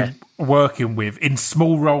to be working with in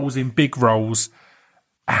small roles, in big roles.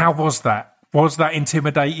 How was that? Was that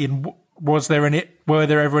intimidating? Were there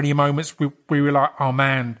ever any moments we were like, "Oh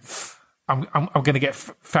man, I'm going to get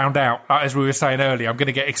found out"? Like, as we were saying earlier, I'm going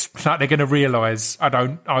to get like they're going to realise I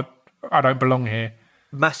don't belong here.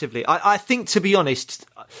 massively. I think, to be honest,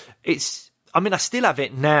 I still have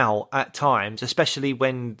it now at times, especially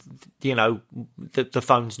when, the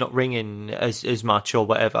phone's not ringing as much or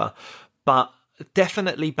whatever. But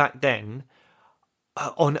definitely back then,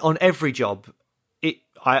 on every job,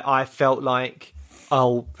 I felt like,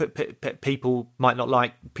 people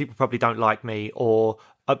probably don't like me, or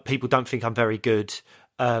people don't think I'm very good.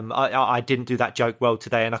 I didn't do that joke well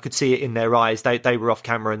today, and I could see it in their eyes. They were off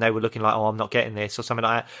camera and they were looking like, I'm not getting this, or something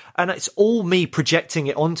like that. And it's all me projecting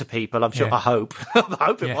it onto people. I'm sure. Yeah. I hope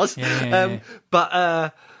it was. Yeah.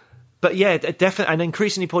 But yeah, definitely. And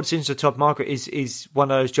increasingly poor decisions to Todd Margaret is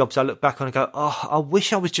one of those jobs I look back on and go, I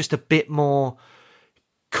wish I was just a bit more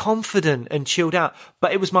confident and chilled out.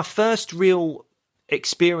 But it was my first real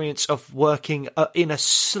experience of working in a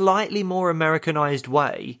slightly more Americanized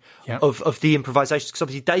way of the improvisation, because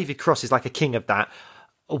obviously David Cross is like a king of that.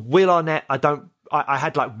 Will Arnett, I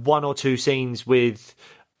had like one or two scenes with,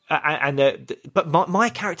 but my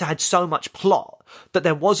character had so much plot that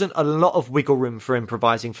there wasn't a lot of wiggle room for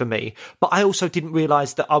improvising for me. But I also didn't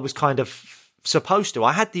realize that I was kind of supposed to.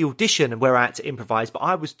 I had the audition where I had to improvise, but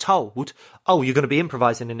I was told, you're going to be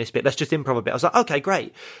improvising in this bit, let's just improv a bit. I was like, okay,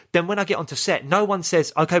 great. Then when I get onto set, no one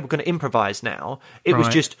says, okay, we're going to improvise now. It was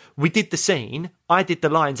just, we did the scene, I did the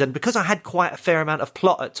lines, and because I had quite a fair amount of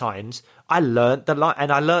plot at times, I learnt the line,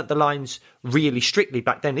 and I learnt the lines really strictly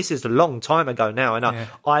back then. This is a long time ago now, and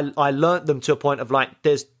I learnt them to a point of like,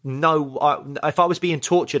 there's no, if I was being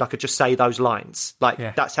tortured, I could just say those lines.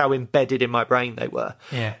 That's how embedded in my brain they were.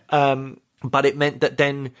 But it meant that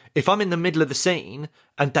then, if I'm in the middle of the scene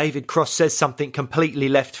and David Cross says something completely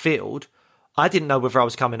left field, I didn't know whether I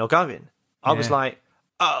was coming or going. I was like,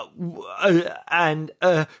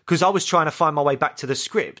 because I was trying to find my way back to the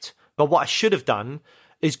script. But what I should have done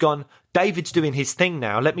is gone, David's doing his thing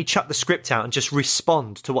now, let me chuck the script out and just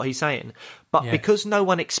respond to what he's saying. But because no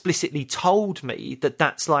one explicitly told me that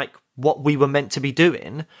that's like what we were meant to be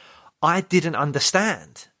doing, I didn't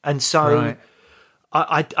understand. And so...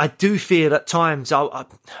 I do feel at times I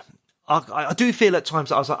do feel at times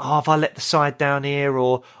that I was like, have I let the side down here,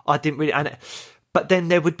 or I didn't really. But then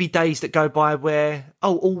there would be days that go by where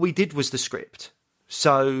all we did was the script,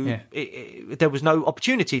 so there was no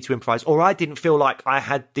opportunity to improvise, or I didn't feel like I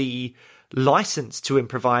had the license to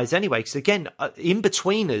improvise anyway. Because again,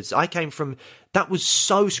 In-Betweeners, I came from that was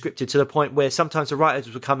so scripted to the point where sometimes the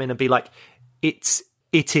writers would come in and be like, it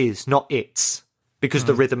is not it's. Because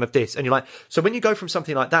the rhythm of this. And you're like, so when you go from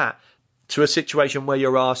something like that to a situation where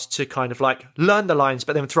you're asked to kind of like learn the lines,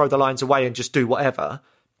 but then throw the lines away and just do whatever,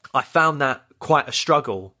 I found that quite a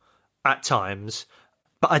struggle at times.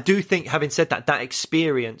 But I do think, having said that, that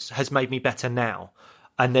experience has made me better now.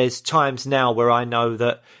 And there's times now where I know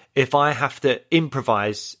that if I have to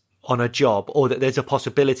improvise on a job, or that there's a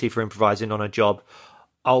possibility for improvising on a job,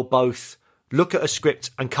 I'll both look at a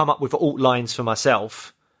script and come up with alt lines for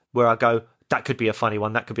myself where I go, that could be a funny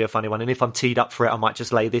one, that could be a funny one. And if I'm teed up for it, I might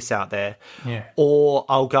just lay this out there. Or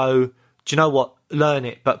I'll go, do you know what? Learn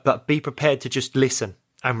it, but be prepared to just listen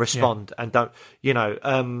and respond and don't,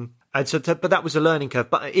 and so, but that was a learning curve.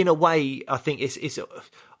 But in a way, I think it's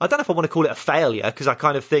I don't know if I want to call it a failure, because I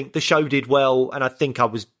kind of think the show did well and I think I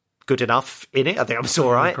was good enough in it. I think I was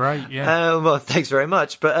all right. Great, well, thanks very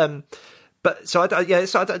much. But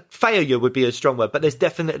failure would be a strong word, but there's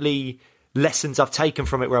definitely lessons I've taken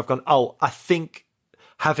from it where I've gone, I think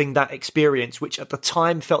having that experience, which at the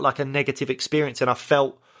time felt like a negative experience and I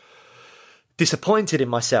felt disappointed in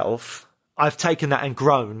myself, I've taken that and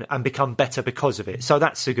grown and become better because of it. So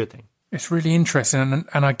that's a good thing. It's really interesting.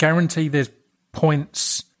 And I guarantee there's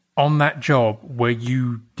points on that job where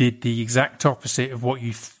you did the exact opposite of what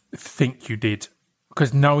you think you did.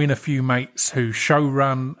 Because knowing a few mates who show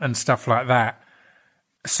run and stuff like that,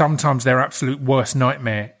 sometimes their absolute worst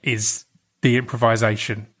nightmare is the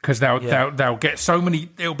improvisation, because they'll get so many.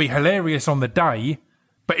 It'll be hilarious on the day,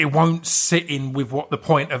 but it won't sit in with what the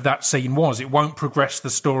point of that scene was. It won't progress the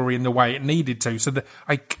story in the way it needed to. So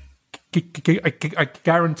I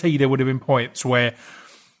guarantee there would have been points where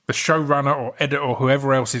the showrunner or editor or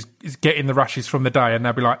whoever else is getting the rushes from the day, and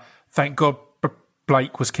they'll be like, "Thank God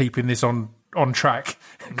Blake was keeping this on track."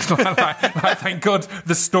 like, thank God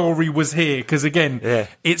the story was here, because again,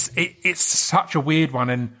 it's such a weird one.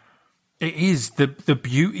 And it is the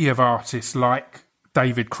beauty of artists like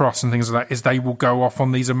David Cross and things like that, is they will go off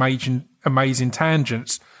on these amazing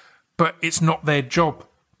tangents, but it's not their job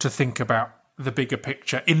to think about the bigger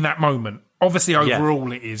picture in that moment. Obviously,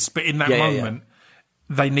 overall it is, but in that moment,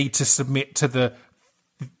 they need to submit to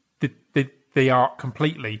the art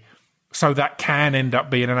completely. So that can end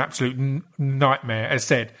up being an absolute nightmare. As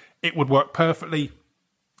said, it would work perfectly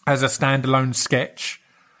as a standalone sketch,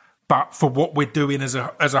 but for what we're doing as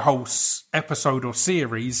a whole episode or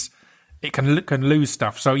series, it can lose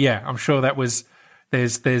stuff. So yeah, I'm sure that was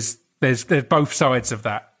there's both sides of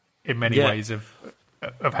that in many ways of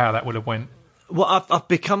how that would have went. Well, I've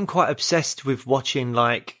become quite obsessed with watching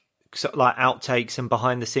like outtakes and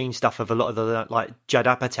behind the scenes stuff of a lot of the like Judd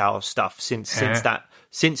Apatow stuff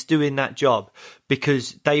since doing that job,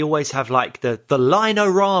 because they always have like the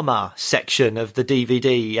Linorama section of the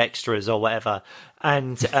DVD extras or whatever,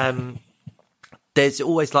 and there's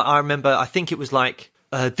always like, I remember, I think it was like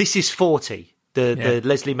This Is 40, the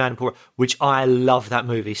Leslie Mann, which I love that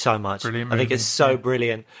movie so much. Brilliant movie. I think it's so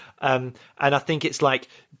brilliant. And I think it's like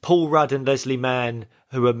Paul Rudd and Leslie Mann,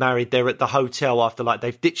 who are married, they're at the hotel after like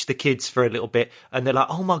they've ditched the kids for a little bit, and they're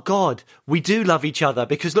like, oh my God, we do love each other,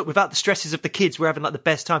 because look, without the stresses of the kids, we're having like the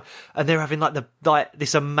best time. And they're having like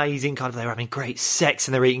this amazing kind of, they're having great sex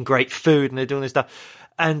and they're eating great food and they're doing this stuff.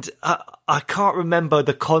 And I can't remember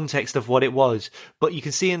the context of what it was, but you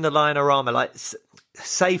can see in the Linorama, like,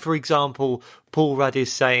 say for example, Paul Rudd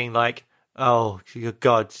is saying like, oh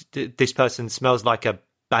God, this person smells like a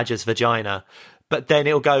badger's vagina. But then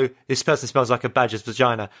it'll go, this person smells like a badger's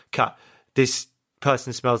vagina, cut. This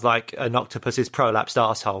person smells like an octopus's prolapsed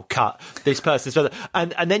arsehole, cut. This person smells...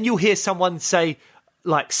 And then you'll hear someone say,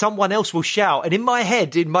 like, someone else will shout. And in my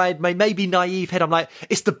head, in my maybe naive head, I'm like,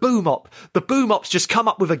 it's the boom op. The boom op's just come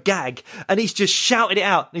up with a gag and he's just shouted it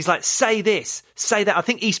out. And he's like, say this, say that. I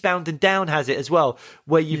think Eastbound and Down has it as well,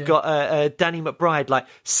 where you've got Danny McBride, like,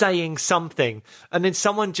 saying something. And then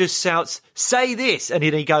someone just shouts, say this. And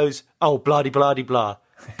then he goes, oh, bloody, bloody, blah.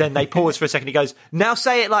 Then they pause for a second. He goes, now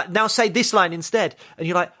say this line instead. And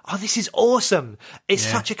you're like, oh, this is awesome. It's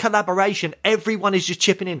such a collaboration. Everyone is just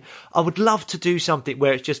chipping in. I would love to do something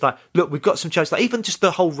where it's just like, look, we've got some jokes, like even just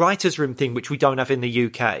the whole writer's room thing, which we don't have in the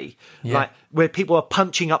UK, like where people are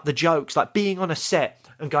punching up the jokes, like being on a set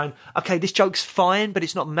and going, okay, this joke's fine, but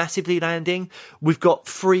it's not massively landing. We've got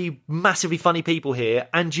 3 massively funny people here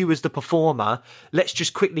and you as the performer. Let's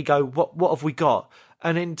just quickly go, what have we got?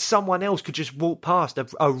 And then someone else could just walk past,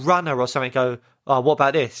 a runner or something, go, oh, what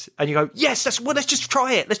about this? And you go, yes, let's just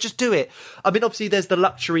try it. Let's just do it. I mean, obviously there's the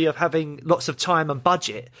luxury of having lots of time and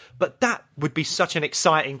budget, but that would be such an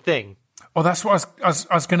exciting thing. Well, that's what I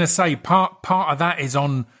was going to say. Part of that is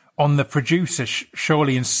on the producer,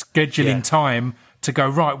 surely, in scheduling time to go,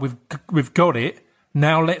 right, we've got it.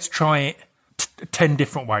 Now let's try it 10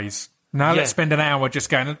 different ways. Now let's spend an hour just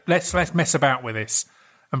going, let's mess about with this.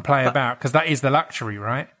 And play about, because that is the luxury,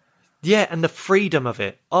 right? Yeah, and the freedom of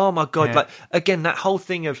it. Oh my God! Like again, that whole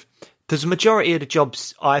thing of there's a majority of the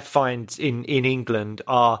jobs I find in England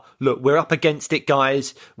are, look, we're up against it,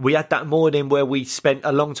 guys. We had that morning where we spent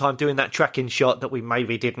a long time doing that tracking shot that we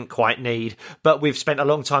maybe didn't quite need, but we've spent a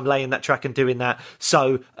long time laying that track and doing that.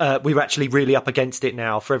 So we're actually really up against it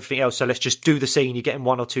now for everything else. So let's just do the scene. You're getting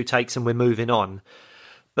 1 or 2 takes, and we're moving on.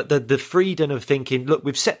 But the freedom of thinking, look,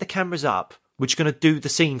 we've set the cameras up. We're just going to do the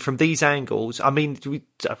scene from these angles. I mean, we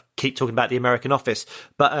keep talking about the American Office,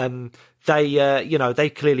 but they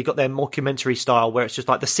clearly got their mockumentary style where it's just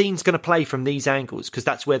like the scene's going to play from these angles because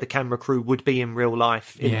that's where the camera crew would be in real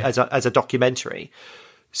life as a documentary.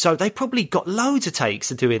 So they probably got loads of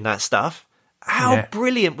takes of doing that stuff. How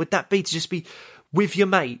brilliant would that be to just be with your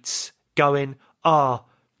mates going,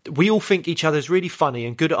 we all think each other's really funny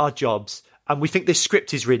and good at our jobs, and we think this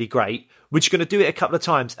script is really great. We're just going to do it a couple of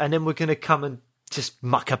times, and then we're going to come and just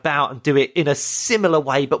muck about and do it in a similar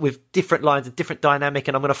way, but with different lines, a different dynamic.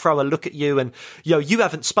 And I'm going to throw a look at you and, you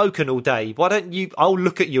haven't spoken all day. Why don't I'll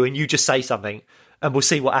look at you and you just say something and we'll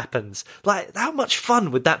see what happens. Like, how much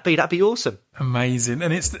fun would that be? That'd be awesome. Amazing.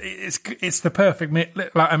 And it's the perfect,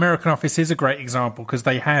 like American Office is a great example because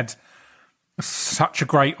they had such a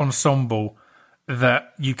great ensemble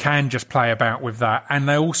that you can just play about with that. And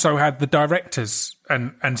they also had the directors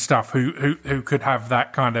and stuff who could have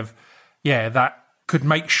that kind of, that could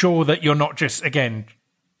make sure that you're not just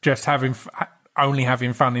only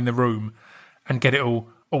having fun in the room and get it all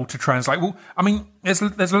to translate. Well, I mean, there's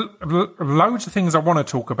loads of things I want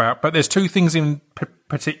to talk about, but there's 2 things in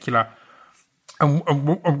particular. And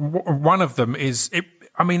one of them is, it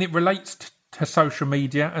relates to social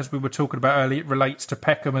media, as we were talking about earlier. It relates to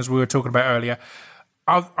Peckham, as we were talking about earlier.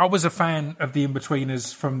 I was a fan of the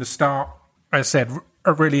In-Betweeners from the start. As I said, I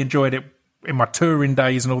really enjoyed it in my touring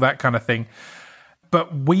days and all that kind of thing.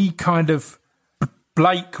 But we kind of,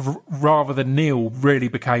 Blake rather than Neil really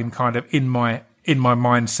became kind of in my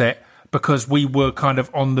mindset because we were kind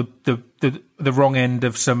of on the wrong end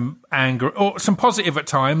of some anger, or some positive at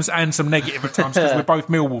times and some negative at times, because we're both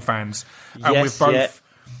Millwall fans. And we've both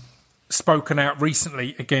spoken out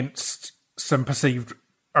recently against some perceived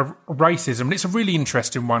racism. And it's a really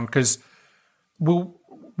interesting one because we'll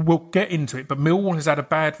get into it, but Millwall has had a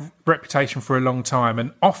bad reputation for a long time,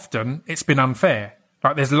 and often it's been unfair.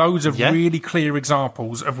 Like there's loads of really clear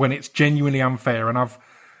examples of when it's genuinely unfair, and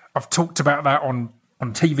I've talked about that on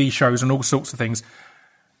TV shows and all sorts of things.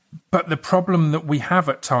 But the problem that we have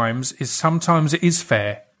at times is sometimes it is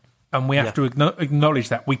fair, and we have to acknowledge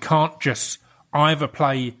that. We can't just either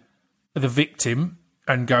play the victim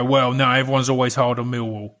and go, well, no, everyone's always hard on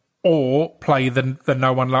Millwall, or play the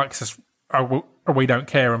no one likes us, or we don't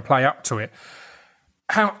care, and play up to it.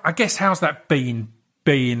 How's that been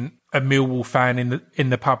being a Millwall fan in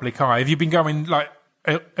the public eye? Have you been going like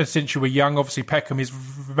since you were young? Obviously, Peckham is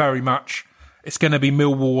very much. It's going to be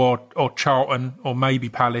Millwall or Charlton or maybe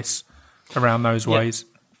Palace around those ways.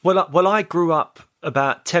 Well, I grew up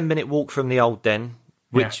about 10-minute walk from the old Den,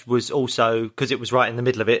 which was also, because it was right in the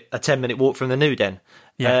middle of it, a 10-minute walk from the new Den.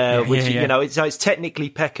 You know, it's technically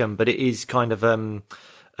Peckham, but it is kind of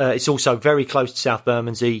it's also very close to South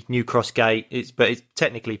Bermondsey, New Cross Gate. But it's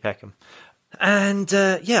technically Peckham. And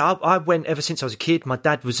I went ever since I was a kid. My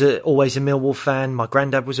dad was always a Millwall fan. My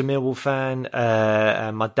granddad was a Millwall fan.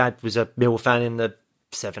 And my dad was a Millwall fan in the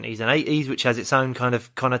 70s and 80s, which has its own kind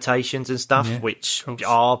of connotations and stuff, which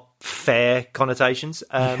are fair connotations.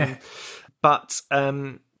 But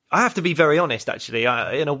I have to be very honest, actually.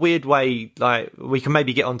 In a weird way, like we can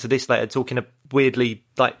maybe get onto this later, talking weirdly,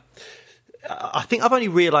 like I think I've only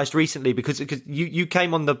realised recently because you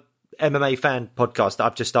came on the MMA fan podcast that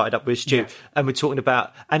I've just started up with Stu, and we're talking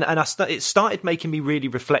about, and it started making me really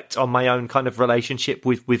reflect on my own kind of relationship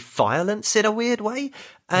with violence in a weird way,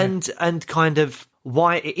 and kind of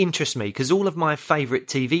why it interests me, because all of my favourite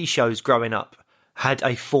TV shows growing up had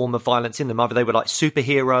a form of violence in them. Either they were like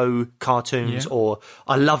superhero cartoons, or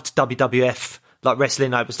I loved WWF. Like wrestling,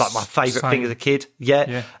 that was like my favourite thing as a kid.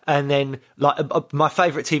 And then like my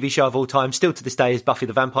favourite TV show of all time, still to this day, is Buffy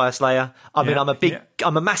the Vampire Slayer. I mean,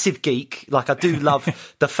 I'm a massive geek. Like I do love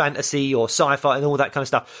the fantasy or sci-fi and all that kind of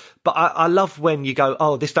stuff. But I love when you go,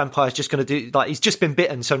 oh, this vampire's just going to do, like, he's just been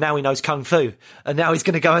bitten, so now he knows kung fu, and now he's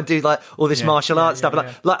going to go and do like all this martial arts stuff.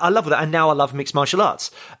 Like I love that, and now I love mixed martial arts.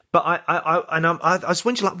 But I was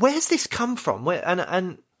wondering, like, where's this come from?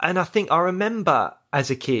 And I think I remember as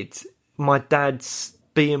a kid, my dad's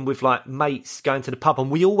being with like mates going to the pub,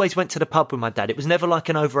 and we always went to the pub with my dad. It was never like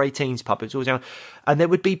an over 18s pub. It was always young. And there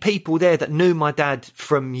would be people there that knew my dad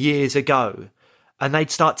from years ago, and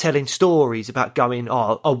they'd start telling stories about going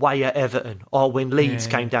away at Everton, or when Leeds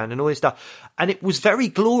came down, and all this stuff. And it was very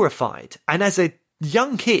glorified. And as a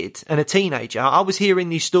young kid and a teenager, I was hearing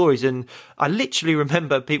these stories, and I literally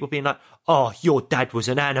remember people being like, oh, your dad was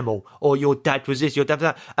an animal, or your dad was this, your dad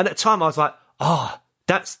was that. And at the time I was like,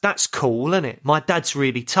 that's cool, isn't it? My dad's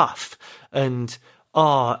really tough, and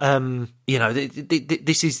you know,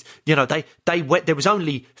 this is, you know, they went. There was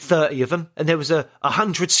only 30 of them, and there was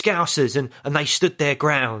 100 Scousers, and they stood their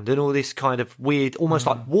ground, and all this kind of weird, almost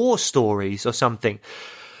like war stories or something.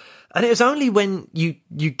 And it was only when you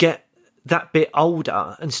get that bit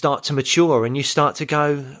older and start to mature, and you start to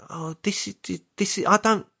go, oh, this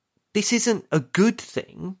isn't a good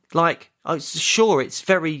thing. Like, sure, it's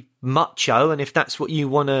very macho, and if that's what you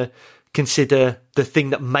want to consider the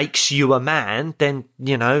thing that makes you a man, then,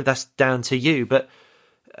 you know, that's down to you. But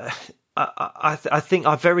I think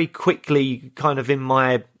I very quickly, kind of in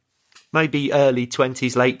my maybe early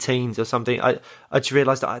 20s, late teens or something, I just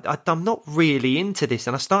realised that I'm not really into this,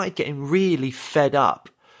 and I started getting really fed up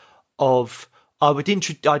of,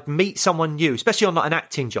 I'd meet someone new, especially on like an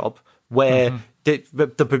acting job, where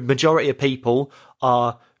the majority of people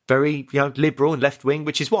are very, you know, liberal and left wing,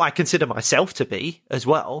 which is what I consider myself to be as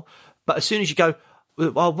well. But as soon as you go,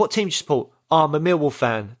 well, what team do you support? Oh, I'm a Millwall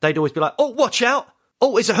fan. They'd always be like, oh, watch out.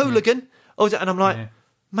 Oh, it's a hooligan. Oh, and I'm like,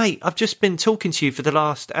 mate, I've just been talking to you for the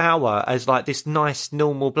last hour as like this nice,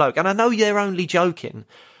 normal bloke. And I know you're only joking,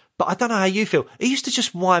 but I don't know how you feel. It used to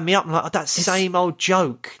just wind me up. I'm like, oh, that same old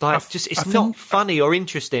joke. Like, it's not funny or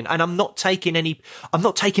interesting. And I'm not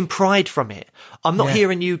taking pride from it. I'm not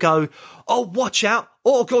hearing you go, oh, watch out.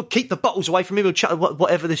 Oh, God, keep the bottles away from me.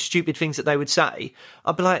 Whatever the stupid things that they would say.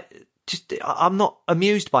 I'd be like, I'm not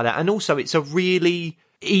amused by that. And also, it's a really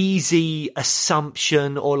easy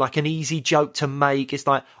assumption, or like an easy joke to make. It's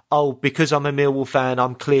like, oh, because I'm a Millwall fan,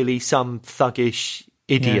 I'm clearly some thuggish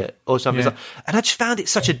idiot or something. And I just found it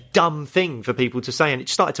such a dumb thing for people to say, and it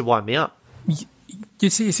started to wind me up. You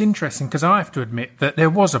see, it's interesting, because I have to admit that there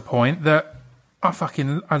was a point that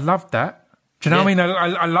I loved that. Do you know what I mean?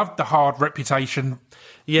 I loved the hard reputation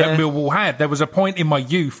that Millwall had. There was a point in my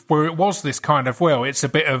youth where it was this kind of, well, it's a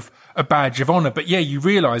bit of a badge of honour. But yeah, you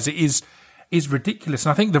realise it is is ridiculous.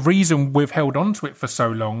 And I think the reason we've held on to it for so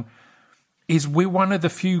long is we're one of the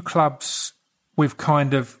few clubs with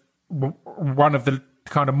kind of one of the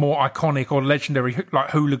kind of more iconic or legendary like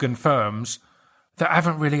hooligan firms that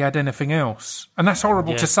haven't really had anything else. And that's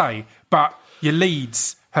horrible to say, but your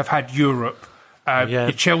Leeds have had Europe.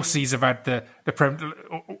 Your Chelsea's have had the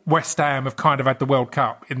West Ham have kind of had the World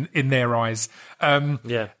Cup in their eyes. And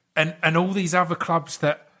all these other clubs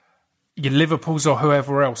that your Liverpools or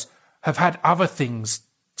whoever else have had other things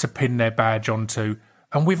to pin their badge onto.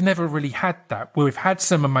 And we've never really had that. We've had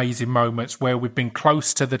some amazing moments where we've been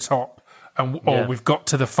close to the top or we've got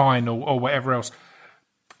to the final or whatever else.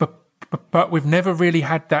 But we've never really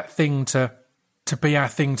had that thing to be our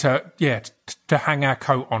thing to hang our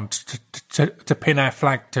coat on, to pin our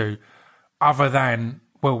flag to, other than,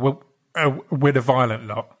 well, we're the violent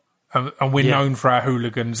lot. And we're known for our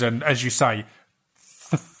hooligans. And as you say,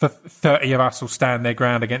 30 of us will stand their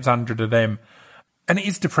ground against 100 of them. And it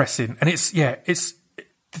is depressing. And it's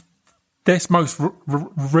this most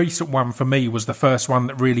recent one for me was the first one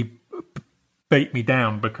that really beat me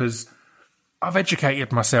down, because I've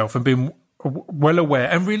educated myself and been well aware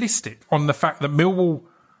and realistic on the fact that Millwall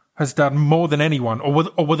has done more than anyone, or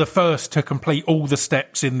were the first to complete all the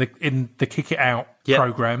steps in the Kick It Out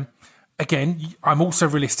programme. Again, I'm also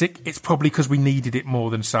realistic. It's probably because we needed it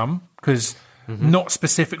more than some, because not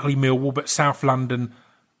specifically Millwall, but South London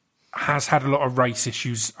has had a lot of race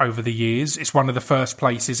issues over the years. It's one of the first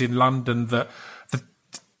places in London that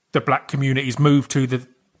the black communities moved to,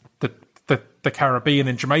 the Caribbean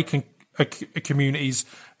and Jamaican communities.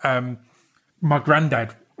 My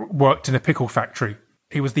granddad worked in a pickle factory.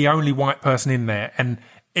 He was the only white person in there, and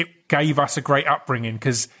it gave us a great upbringing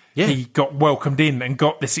because he got welcomed in and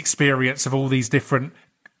got this experience of all these different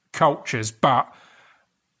cultures. But,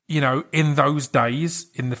 you know, in those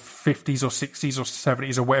days, in the 50s or 60s or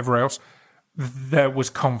 70s or whatever else, there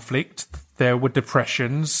was conflict, there were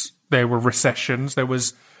depressions, there were recessions, there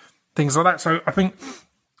was things like that. So I think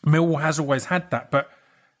Millwall has always had that, but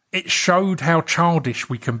it showed how childish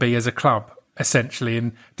we can be as a club, essentially.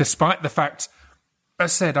 And despite the fact, as I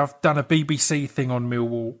said, I've done a BBC thing on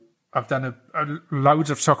Millwall. I've done loads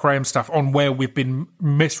of Soccer AM stuff on where we've been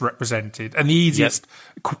misrepresented. And the easiest,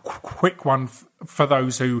 quick one for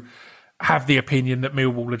those who have the opinion that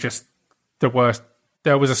Millwall are just the worst.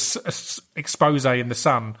 There was a expose in The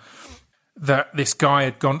Sun that this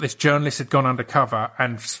journalist had gone undercover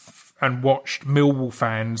and watched Millwall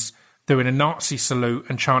fans doing a Nazi salute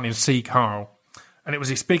and chanting Sieg Heil. And it was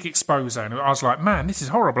this big expose, and I was like, man, this is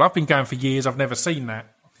horrible. I've been going for years. I've never seen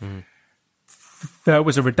that. There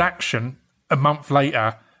was a redaction a month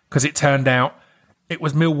later because it turned out it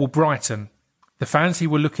was Millwall Brighton. The fans he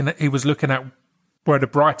was looking at were the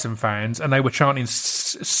Brighton fans, and they were chanting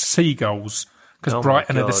Seagulls because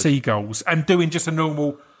Brighton are the Seagulls, and doing just a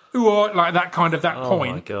normal, like that kind of that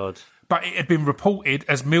point. Oh, my God. But it had been reported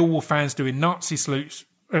as Millwall fans doing Nazi salutes,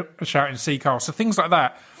 shouting Seagulls. So things like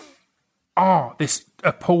that are this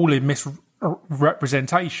appalling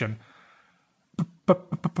misrepresentation. But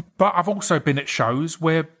I've also been at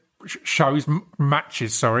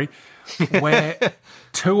matches, where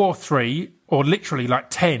 2 or 3, or literally like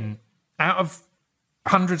 10 out of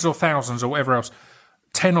hundreds or thousands or whatever else,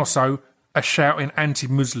 10 or so are shouting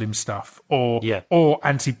anti-Muslim stuff or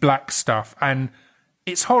anti-black stuff, and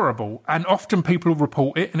it's horrible. And often people will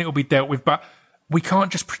report it and it will be dealt with, but we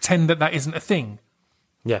can't just pretend that isn't a thing.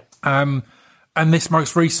 Yeah. And this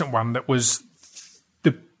most recent one that was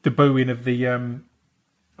the booing of the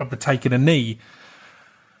taking a knee.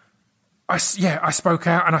 I spoke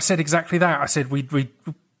out and I said exactly that. I said we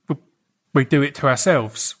do it to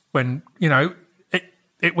ourselves when, you know,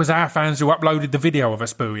 it was our fans who uploaded the video of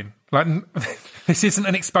us booing. Like, this isn't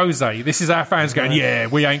an expose. This is our fans going,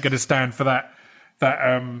 we ain't going to stand for that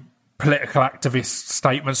political activist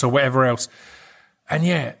statements or whatever else. And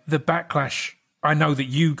the backlash I know that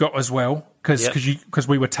you got as well because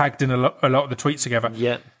we were tagged in a lot of the tweets together.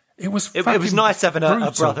 Yeah. It was nice having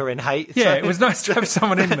a brother in hate. Yeah, it was nice to have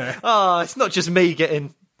someone in there. It's not just me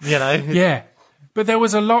getting, you know. Yeah, but there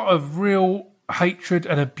was a lot of real hatred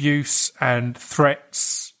and abuse and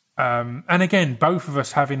threats. And again, both of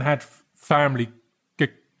us having had family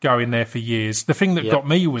go in there for years. The thing that got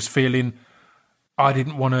me was feeling I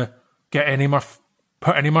didn't want to put any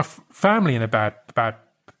of my family in a bad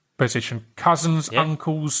position. Cousins,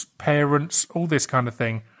 uncles, parents, all this kind of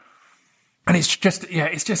thing. And it's just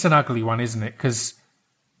an ugly one, isn't it? Because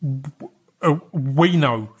we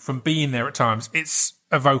know from being there at times, it's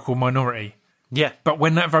a vocal minority. Yeah. But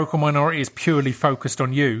when that vocal minority is purely focused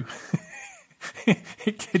on you,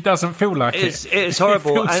 it doesn't feel like it. It's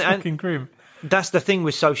horrible. It feels fucking grim. that's the thing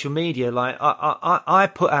with social media. Like I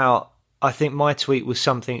put out, I think my tweet was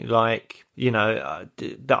something like,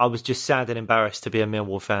 that I was just sad and embarrassed to be a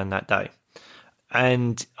Millwall fan that day.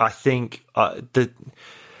 And I think the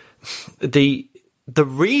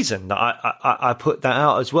reason that I put that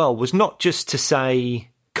out as well was not just to say,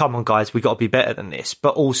 come on guys, we got to be better than this,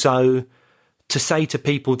 but also to say to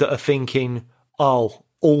people that are thinking, oh,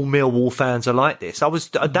 all Millwall fans are like this.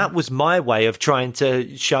 That was my way of trying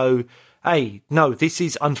to show, hey, no, this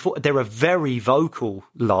is they're a very vocal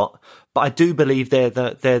lot, but I do believe they're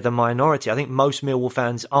the minority. I think most Millwall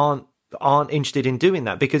fans aren't interested in doing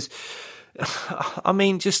that because, I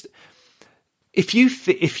mean, just if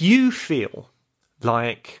you feel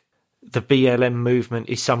like the BLM movement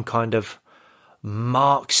is some kind of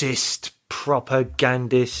Marxist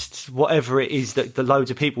propagandist, whatever it is that the loads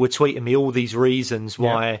of people were tweeting me all these reasons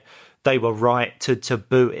why they were right to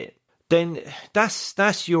boo it, then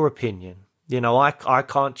that's your opinion. I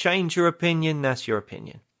can't change your opinion. That's your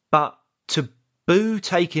opinion. But to boo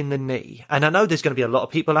taking the knee, and I know there's going to be a lot of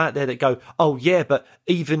people out there that go, oh yeah, but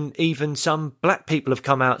even some black people have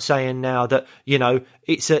come out saying now that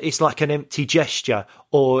it's like an empty gesture,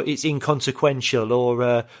 or it's inconsequential,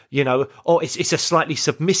 or or it's a slightly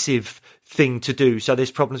submissive thing to do, so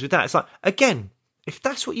there's problems with that. It's like, again, if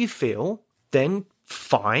that's what you feel, then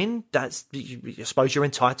fine, I suppose you're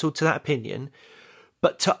entitled to that opinion.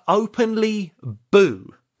 But to openly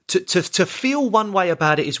boo, to feel one way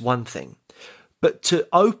about it is one thing, but to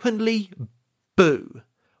openly boo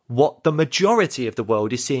what the majority of the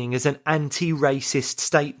world is seeing as an anti-racist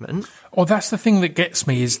statement. Well, that's the thing that gets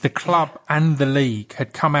me, is the club and the league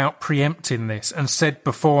had come out preempting this and said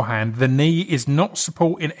beforehand, the knee is not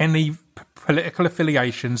supporting any political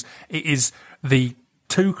affiliations. It is the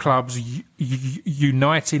two clubs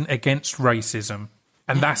uniting against racism,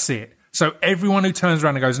 and that's it. So everyone who turns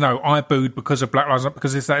around and goes, no, I booed because of Black Lives Matter,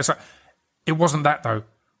 because it's that, it's like, it wasn't that though.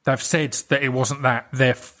 They've said that it wasn't that.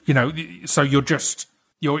 So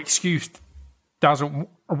your excuse doesn't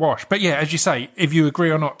wash. But yeah, as you say, if you agree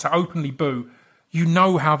or not, to openly boo, you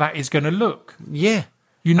know how that is going to look. Yeah.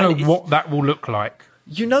 You know what that will look like.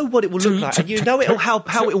 You know what it will look like. And you know how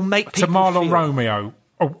it will make people to Marlon feel. Romeo,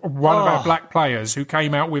 one of our black players who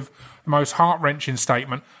came out with the most heart-wrenching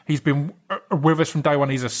statement. He's been with us from day one.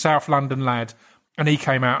 He's a South London lad. And he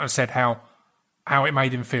came out and said how it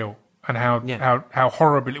made him feel and how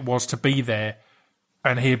horrible it was to be there.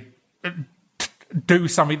 And he'd do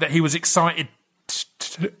something that he was excited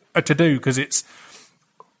to do, because it's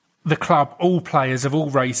the club, all players of all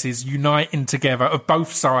races uniting together of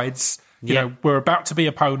both sides. You know, we're about to be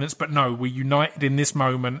opponents, but no, we're united in this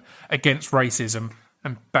moment against racism,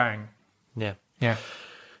 and bang. Yeah.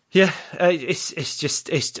 I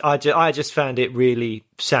just found it really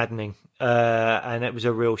saddening, and it was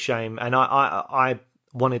a real shame. And I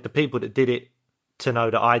wanted the people that did it to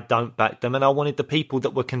know that I don't back them, and I wanted the people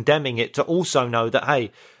that were condemning it to also know that,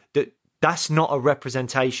 hey, that's not a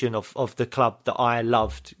representation of the club that I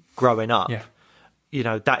loved growing up.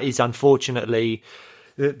 Yeah. That is unfortunately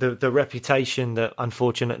the reputation that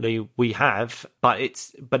unfortunately we have, but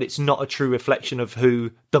it's not a true reflection of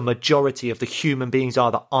who the majority of the human beings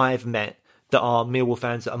are that I've met, that are Millwall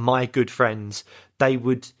fans, that are my good friends. They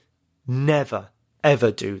would never,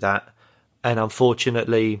 ever do that. And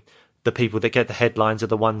unfortunately, the people that get the headlines are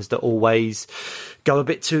the ones that always go a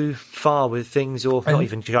bit too far with things, or not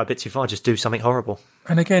even go a bit too far, just do something horrible.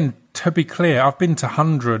 And again, to be clear, I've been to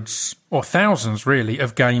hundreds or thousands, really,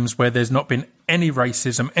 of games where there's not been any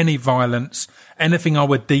racism, any violence, anything I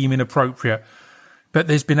would deem inappropriate. But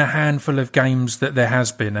there's been a handful of games that there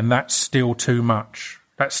has been, and that's still too much.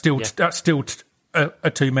 That's still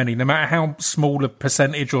too many. No matter how small a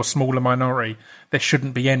percentage or small a minority, there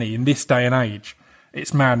shouldn't be any in this day and age.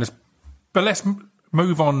 It's madness. But let's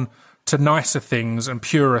move on to nicer things and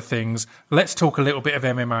purer things. Let's talk a little bit of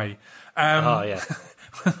MMA.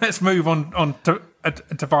 Let's move on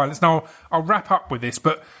to violence. Now, I'll wrap up with this,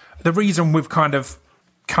 but the reason we've kind of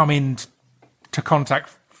come into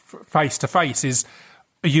contact face-to-face is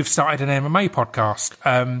you've started an MMA podcast.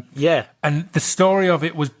 And the story of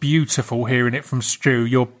it was beautiful, hearing it from Stu,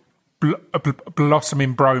 your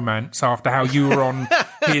blossoming bromance, after how you were on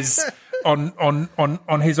his...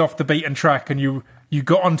 on his off the beaten track, and you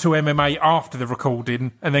got onto MMA after the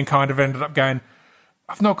recording, and then kind of ended up going,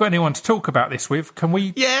 I've not got anyone to talk about this with. Can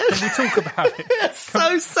we talk about it?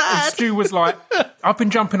 So sad. And Stu was like, I've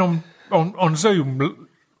been jumping on Zoom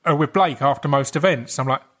with Blake after most events. I'm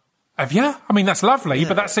like, have you? I mean, that's lovely,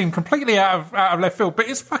 but that seemed completely out of left field. But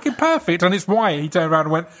it's fucking perfect, and it's why he turned around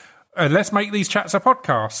and went, let's make these chats a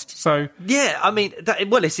podcast. So yeah, I mean,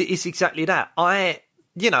 it's exactly that.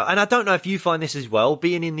 you know, and I don't know if you find this as well,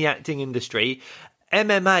 being in the acting industry,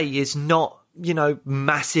 MMA is not, you know,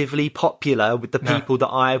 massively popular with the people that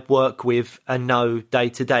I work with and know day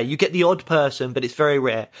to day. You get the odd person, but it's very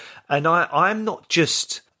rare. And I'm not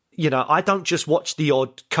just, you know, I don't just watch the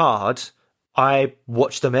odd card. I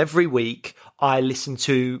watch them every week. I listen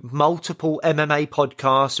to multiple MMA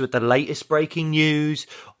podcasts with the latest breaking news,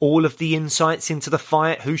 all of the insights into the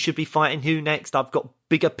fight, who should be fighting who next. I've got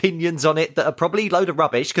big opinions on it that are probably a load of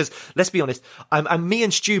rubbish because, let's be honest, me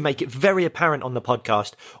and Stu make it very apparent on the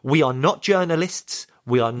podcast. We are not journalists.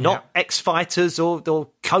 We are not ex-fighters or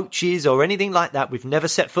coaches or anything like that. We've never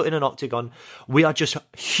set foot in an octagon. We are just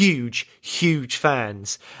huge, huge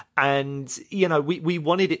fans. And, you know, we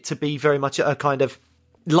wanted it to be very much a kind of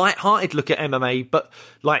light-hearted look at MMA, but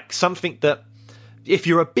like something that if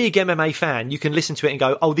you're a big MMA fan, you can listen to it and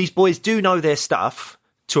go, oh, these boys do know their stuff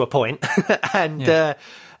to a point. And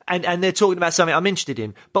they're talking about something I'm interested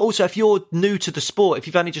in. But also, if you're new to the sport, if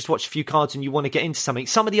you've only just watched a few cards and you want to get into something,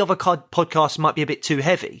 some of the other card podcasts might be a bit too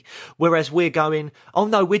heavy. Whereas we're going, oh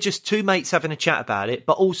no, we're just two mates having a chat about it.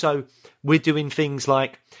 But also, we're doing things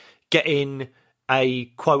like getting a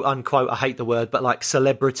quote unquote, I hate the word, but like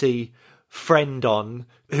celebrity friend on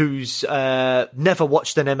who's never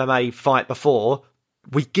watched an MMA fight before.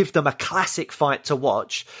 We give them a classic fight to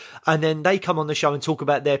watch, and then they come on the show and talk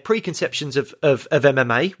about their preconceptions of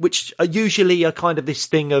MMA, which are usually a kind of this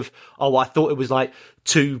thing of, oh, I thought it was like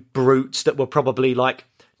two brutes that were probably like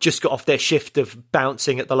just got off their shift of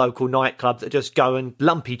bouncing at the local nightclub that just go and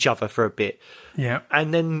lump each other for a bit. Yeah.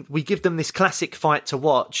 And then we give them this classic fight to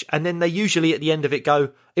watch, and then they usually at the end of it go,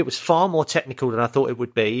 it was far more technical than I thought it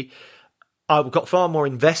would be. I got far more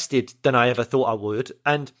invested than I ever thought I would.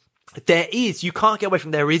 And you can't get away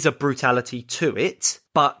from, there is a brutality to it,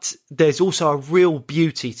 but there's also a real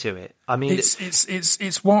beauty to it. I mean,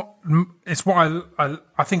 it's what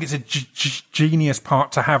I think it's a genius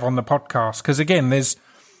part to have on the podcast. Cause again, there's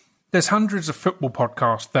hundreds of football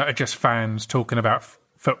podcasts that are just fans talking about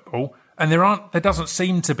football, and there doesn't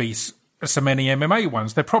seem to be so many MMA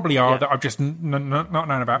ones. There probably are that I've just not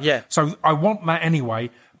known about. Yeah. So I want that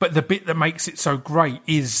anyway. But the bit that makes it so great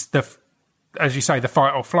is as you say, the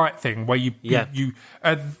fight or flight thing, where you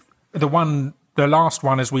the last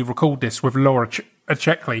one as we record this with Laura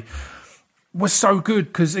Checkley was so good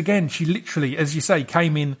because again, she literally, as you say,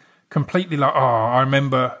 came in completely like, I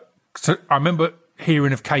remember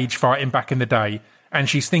hearing of cage fighting back in the day, and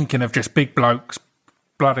she's thinking of just big blokes,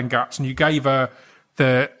 blood and guts, and you gave her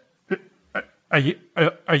a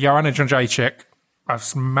Joanna Jędrzejczyk,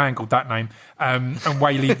 I've mangled that name, and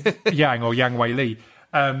Weili Yang or Yang Weili,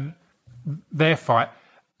 their fight.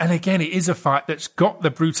 And again, it is a fight that's got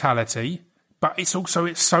the brutality, but it's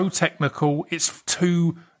so technical. It's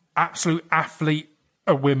two absolute athlete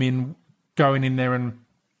women going in there and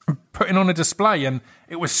putting on a display. And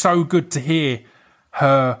it was so good to hear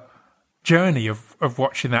her journey of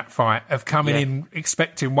watching that fight, of coming in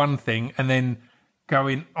expecting one thing and then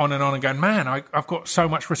going on and going, man, I've got so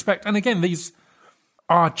much respect. And again, these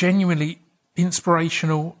are genuinely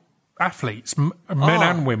inspirational athletes, men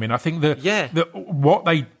and women. I think the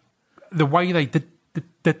way they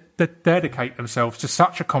dedicate themselves to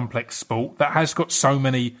such a complex sport that has got so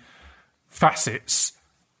many facets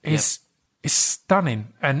is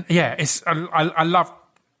stunning. And I love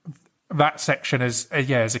that section as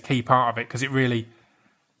a key part of it, because it really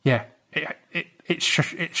it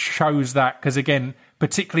shows that, because again,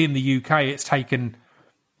 particularly in the UK,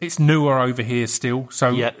 it's newer over here still,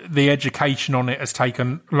 so the education on it has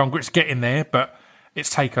taken longer. It's getting there, but it's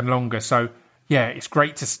taken longer. So, it's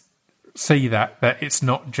great to see that it's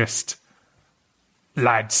not just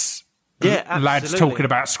lads talking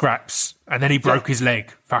about scraps, and then he broke his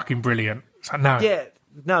leg. Fucking brilliant. So, no. Yeah,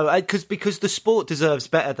 no, because the sport deserves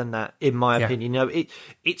better than that, in my opinion. You know,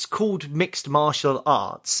 it's called mixed martial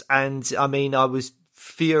arts, and I mean, I was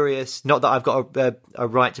furious, not that I've got a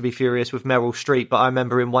right to be furious with Meryl Streep, but I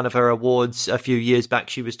remember in one of her awards a few years back,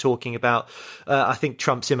 she was talking about I think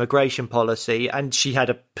Trump's immigration policy, and she had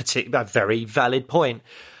a very valid point.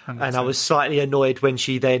 100%. And I was slightly annoyed when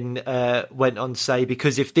she then went on to say,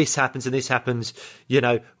 because if this happens and this happens, you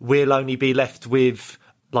know, we'll only be left with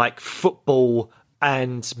like football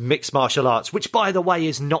and mixed martial arts, which, by the way,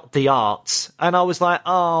 is not the arts. And I was like,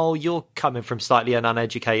 oh, you're coming from slightly an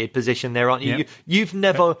uneducated position there, aren't you? Yep. You've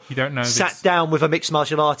never sat down with a mixed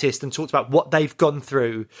martial artist and talked about what they've gone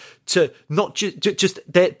through, to not just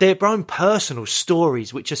their own personal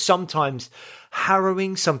stories, which are sometimes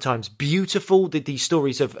harrowing, sometimes beautiful, these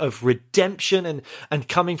stories of redemption and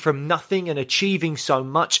coming from nothing and achieving so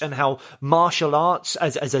much, and how martial arts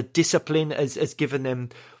as a discipline has given them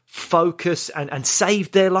focus and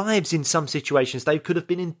saved their lives in some situations. They could have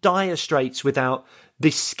been in dire straits without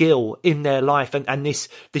this skill in their life and this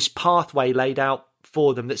pathway laid out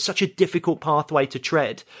for them. That's such a difficult pathway to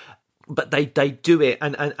tread, but they do it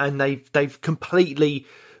and they've completely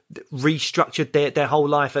restructured their whole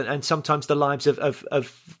life and sometimes the lives of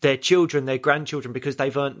their children, their grandchildren, because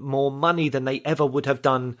they've earned more money than they ever would have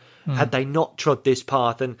done had they not trod this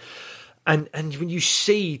path. And when you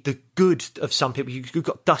see the good of some people, you've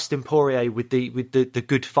got Dustin Poirier with the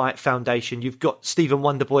Good Fight Foundation. You've got Stephen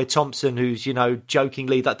Wonderboy Thompson, who's, you know,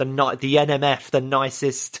 jokingly that the NMF, the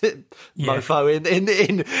nicest mofo in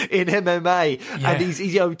MMA, and he's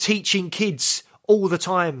you know, teaching kids all the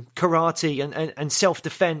time karate and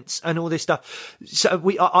self-defense and all this stuff. So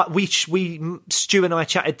Stu and I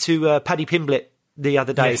chatted to Paddy Pimblett the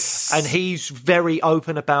other day, and he's very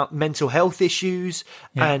open about mental health issues,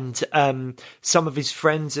 and some of his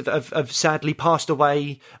friends have sadly passed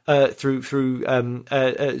away through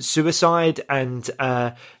suicide,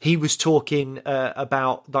 and he was talking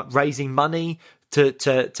about like raising money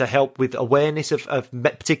to help with awareness of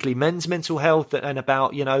particularly men's mental health, and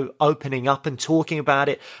about, you know, opening up and talking about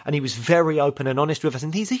it. And he was very open and honest with us.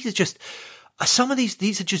 And these are just some of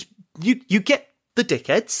these are just you get the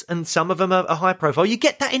dickheads, and some of them are high profile. You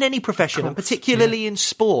get that in any profession, and particularly in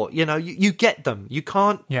sport. You know, you get them. You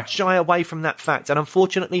can't shy away from that fact. And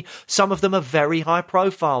unfortunately, some of them are very high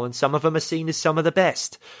profile, and some of them are seen as some of the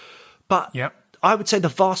best. But I would say the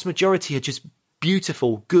vast majority are just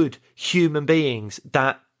beautiful, good human beings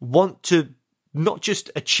that want to not just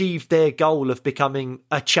achieve their goal of becoming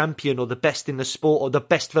a champion or the best in the sport or the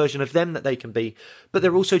best version of them that they can be, but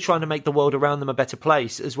they're also trying to make the world around them a better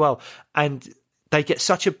place as well. And they get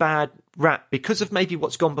such a bad rap because of maybe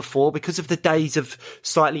what's gone before, because of the days of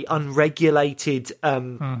slightly unregulated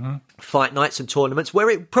fight nights and tournaments, where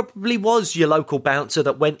it probably was your local bouncer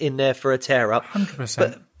that went in there for a tear-up.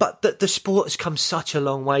 100%. But the sport has come such a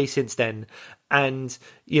long way since then. And,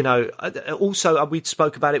 you know, also we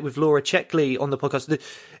spoke about it with Laura Checkley on the podcast.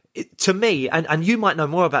 To me, and you might know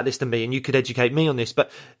more about this than me, and you could educate me on this,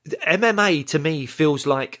 but MMA to me feels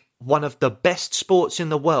like one of the best sports in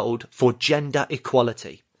the world for gender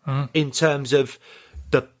equality in terms of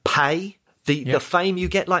the pay, the fame you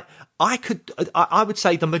get. Like I would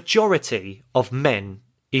say the majority of men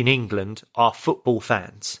in England are football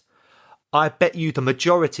fans. I bet you the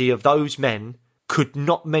majority of those men could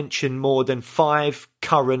not mention more than 5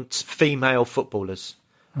 current female footballers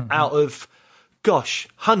out of, gosh,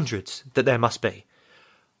 hundreds that there must be.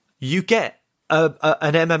 You get an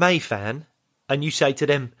MMA fan and you say to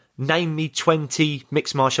them, name me 20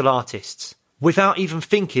 mixed martial artists. Without even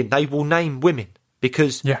thinking, they will name women,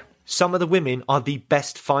 because some of the women are the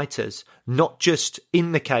best fighters, not just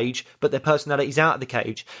in the cage, but their personalities out of the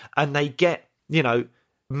cage. And they get, you know,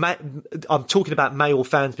 I'm talking about male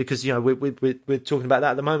fans because, you know, we're talking about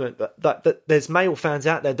that at the moment, but that there's male fans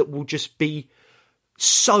out there that will just be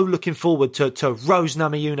so looking forward to Rose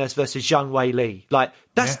Namajunas versus Zhang Weili. Like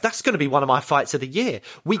that's going to be one of my fights of the year.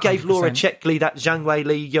 We gave 100%. Laura Checkley that Zhang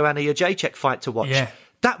Weili Joanna Jędrzejczyk fight to watch. Yeah.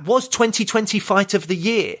 That was 2020 fight of the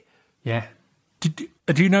year. Yeah.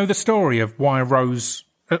 Do you know the story of why Rose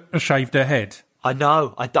shaved her head? I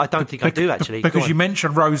know. I don't think I do, actually. Because you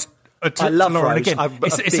mentioned Rose. I love Rose. Again,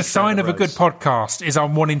 it's a sign of a good podcast is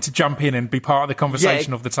I'm wanting to jump in and be part of the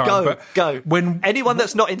conversation of the time. Go. When anyone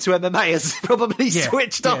that's not into MMA has probably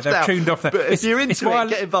switched off now. They've tuned off there. But if you're into it,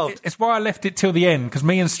 get involved. It's why I left it till the end, because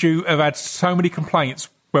me and Stu have had so many complaints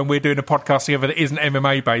when we're doing a podcast together that isn't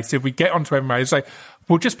MMA based. If we get onto MMA, say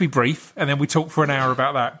we'll just be brief and then we talk for an hour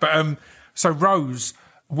about that. But so Rose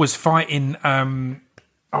was fighting.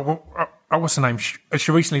 What's her name?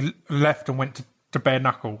 She recently left and went to bare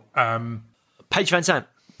knuckle. Paige Van Zandt.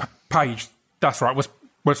 Paige, that's right,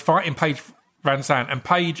 was fighting Paige Van Zandt. And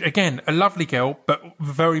Paige, again, a lovely girl, but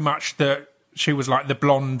very much she was like the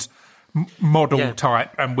blonde model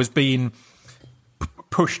type and was being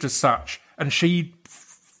pushed as such. And she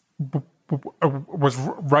was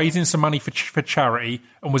raising some money for charity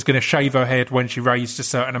and was going to shave her head when she raised a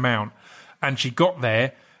certain amount. And she got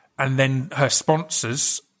there, and then her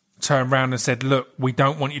sponsors turned around and said, look, we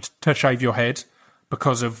don't want you to shave your head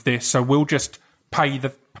because of this, so we'll just pay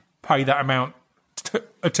that amount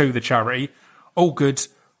to the charity. All good,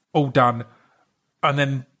 all done. And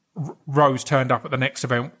then Rose turned up at the next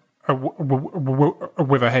event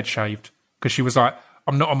with her head shaved, because she was like,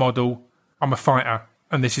 I'm not a model, I'm a fighter,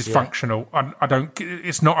 and this is functional. I don't.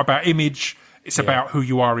 It's not about image, it's about who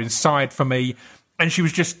you are inside for me. And she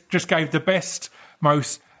was just gave the best,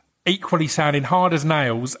 most equally sounding hard as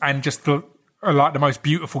nails, and just like the most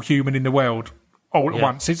beautiful human in the world all at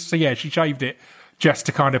once. So she shaved it just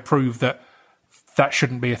to kind of prove that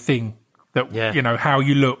shouldn't be a thing. That how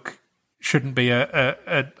you look shouldn't be a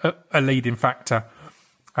leading factor.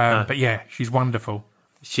 But yeah, she's wonderful.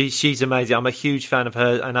 She's amazing. I'm a huge fan of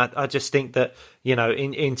her, and I just think that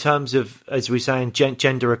in terms of, as we're saying,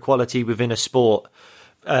 gender equality within a sport,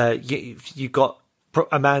 you got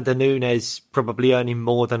Amanda Nunes probably earning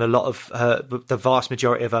more than a lot of the vast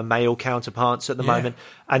majority of her male counterparts at the moment.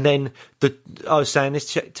 And then I was saying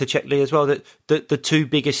this to Czech Lee as well, that the two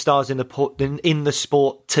biggest stars in the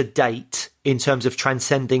sport to date, in terms of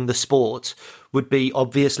transcending the sport, would be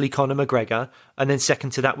obviously Conor McGregor, and then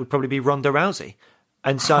second to that would probably be Ronda Rousey.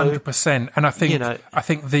 And so 100%. And I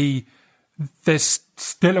think there's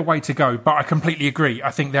still a way to go, but I completely agree. I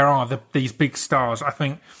think there are these big stars. I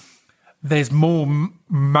think there's more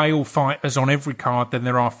male fighters on every card than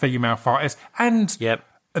there are female fighters. And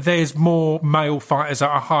there's more male fighters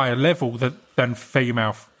at a higher level than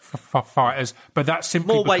female fighters. But that's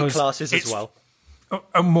simply more because... weight classes as well.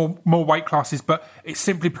 More weight classes, but it's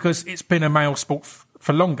simply because it's been a male sport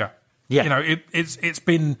for longer. Yeah.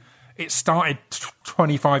 It started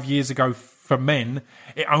 25 years ago for men.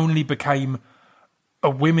 It only became a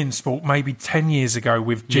women's sport maybe 10 years ago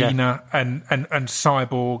with Gina and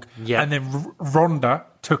Cyborg. Yeah. And then Ronda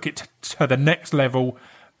took it to the next level.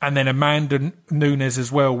 And then Amanda Nunes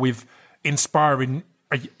as well, with inspiring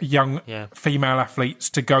young female athletes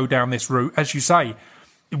to go down this route, as you say,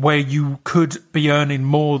 where you could be earning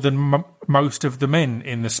more than most of the men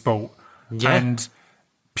in the sport. Yeah. And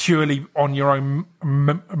purely on your own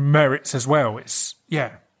merits as well. It's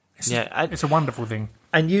a wonderful thing.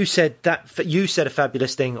 And you said a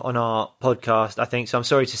fabulous thing on our podcast, I think, so I'm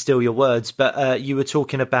sorry to steal your words, but you were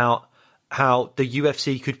talking about how the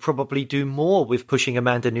UFC could probably do more with pushing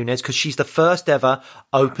Amanda Nunes, because she's the first ever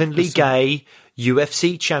openly 100%. Gay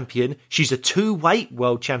UFC champion. She's a 2-weight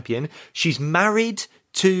world champion. She's married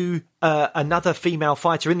to another female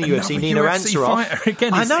fighter in the UFC, Nina Ansaroff.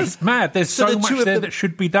 Again, it's mad. There's so much there that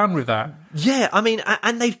should be done with that. Yeah, I mean,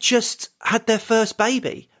 and they've just had their first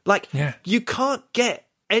baby. You can't get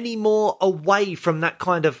any more away from that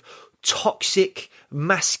kind of toxic,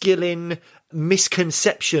 masculine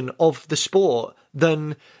misconception of the sport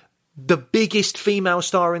than the biggest female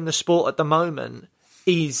star in the sport at the moment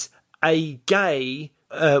is a gay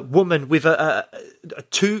woman with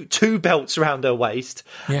two belts around her waist,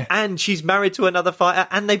 and she's married to another fighter,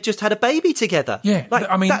 and they've just had a baby together. Yeah,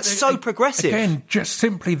 I mean, that's so progressive. Again, just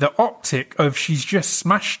simply the optic of she's just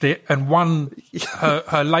smashed it and won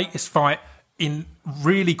her latest fight in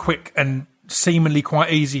really quick and seemingly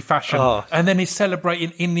quite easy fashion, and then is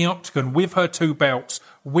celebrating in the octagon with her 2 belts,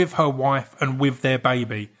 with her wife, and with their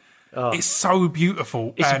baby. It's so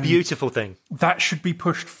beautiful. It's a beautiful thing. That should be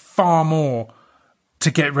pushed far more, to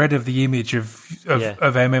get rid of the image of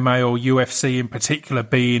MMA or UFC in particular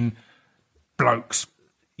being blokes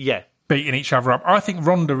beating each other up. I think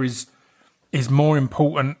Ronda is more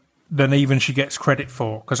important than even she gets credit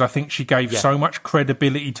for, because I think she gave so much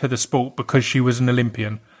credibility to the sport because she was an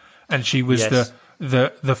Olympian, and she was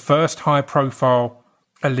the first high-profile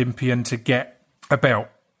Olympian to get a belt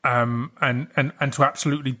and to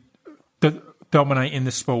absolutely dominate in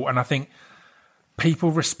the sport. And I think people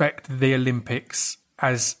respect the Olympics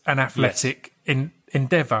as an athletic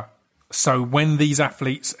endeavour. So when these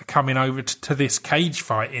athletes are coming over to this cage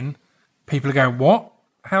fighting, people are going, what?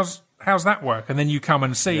 How's that work? And then you come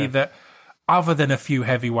and see that other than a few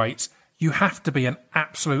heavyweights, you have to be an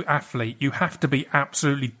absolute athlete. You have to be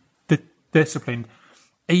absolutely disciplined.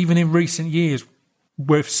 Even in recent years,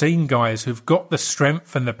 we've seen guys who've got the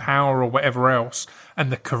strength and the power or whatever else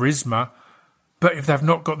and the charisma, but if they've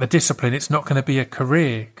not got the discipline, it's not going to be a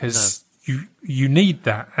career, because you need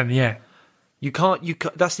that. And you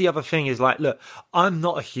can't. That's the other thing, is look, I'm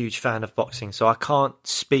not a huge fan of boxing, so I can't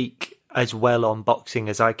speak as well on boxing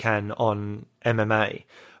as I can on MMA.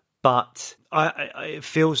 But it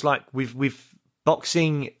feels like with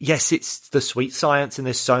boxing, yes, it's the sweet science, and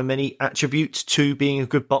there's so many attributes to being a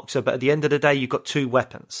good boxer. But at the end of the day, you've got 2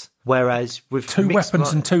 weapons. Whereas with 2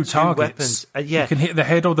 weapons and 2 targets, you can hit the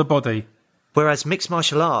head or the body. Whereas mixed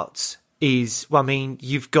martial arts is,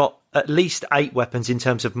 you've got at least 8 weapons in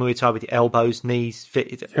terms of Muay Thai, with the elbows, knees,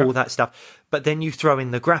 all that stuff. But then you throw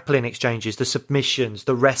in the grappling exchanges, the submissions,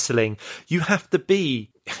 the wrestling. You have to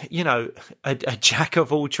be, a jack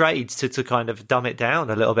of all trades to kind of dumb it down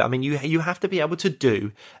a little bit. I mean, you have to be able to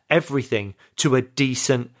do everything to a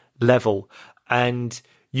decent level. And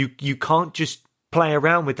you can't just play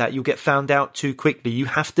around with that. You'll get found out too quickly. You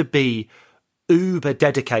have to be uber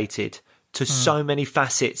dedicated to so many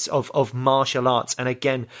facets of martial arts. And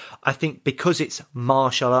again, I think because it's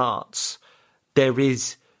martial arts, there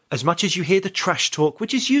is as much as you hear the trash talk,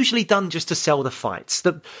 which is usually done just to sell the fights,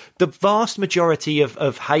 the vast majority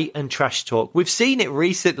of hate and trash talk, we've seen it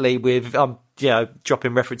recently with,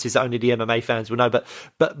 dropping references that only the MMA fans will know,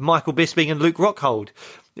 but Michael Bisping and Luke Rockhold.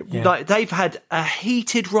 Yeah. Like, they've had a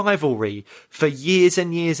heated rivalry for years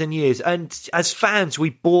and years and years. And as fans, we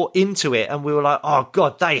bought into it and we were like, oh,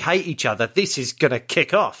 God, they hate each other. This is going to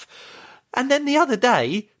kick off. And then the other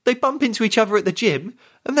day, they bump into each other at the gym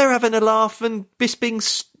and they're having a laugh and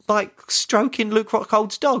Bisping's like stroking Luke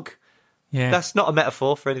Rockhold's dog. Yeah. That's not a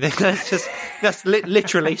metaphor for anything. That's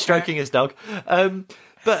literally stroking his dog.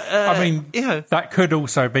 That could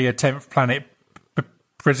also be a 10th Planet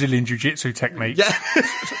Brazilian Jiu-Jitsu technique. Yeah.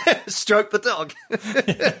 Stroke the dog.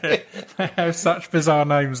 They have such bizarre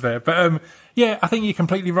names there. But I think you're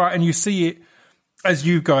completely right. And you see it, as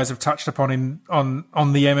you guys have touched upon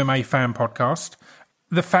on the MMA Fan podcast,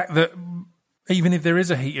 the fact that even if there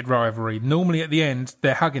is a heated rivalry, normally at the end,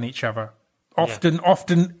 they're hugging each other.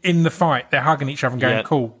 Often in the fight, they're hugging each other and going,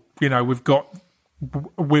 cool,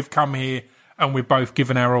 we've come here and we've both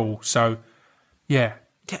given our all. So,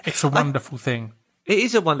 it's a wonderful thing. It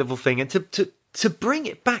is a wonderful thing. And to bring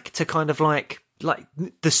it back to kind of like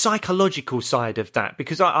the psychological side of that,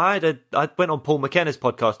 because I went on Paul McKenna's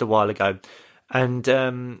podcast a while ago, and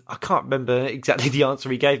I can't remember exactly the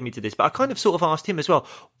answer he gave me to this, but I kind of sort of asked him as well,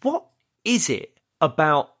 what is it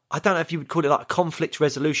about, I don't know if you would call it like conflict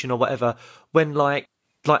resolution or whatever, when like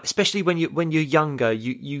especially when you're younger,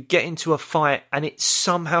 you get into a fight and it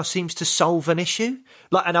somehow seems to solve an issue.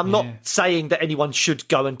 Like, and I'm not saying that anyone should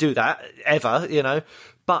go and do that ever,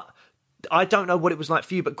 but I don't know what it was like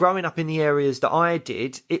for you, but growing up in the areas that I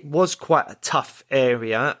did, it was quite a tough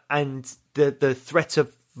area, and the threat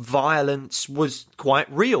of violence was quite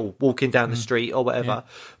real walking down the street or whatever.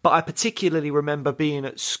 But I particularly remember being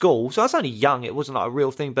at school, so I was only young, it wasn't like a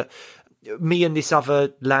real thing, but me and this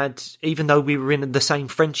other lad, even though we were in the same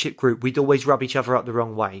friendship group, we'd always rub each other up the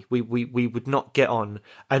wrong way. We would not get on,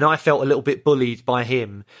 and I felt a little bit bullied by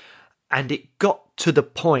him, and it got to the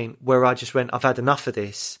point where I just went, I've had enough of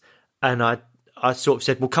this, and I sort of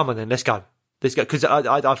said, well, come on then, let's go, because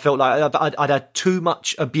I felt like I'd had too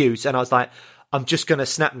much abuse, and I was like, I'm just going to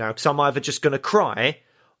snap now, because I'm either just going to cry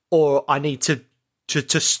or I need to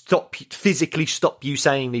physically stop you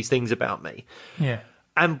saying these things about me. Yeah.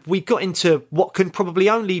 And we got into what can probably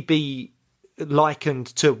only be likened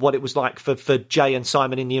to what it was like for Jay and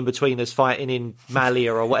Simon in the In-Betweeners fighting in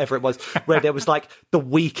Malia or whatever it was, where there was like the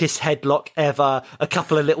weakest headlock ever, a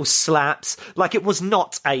couple of little slaps. Like, it was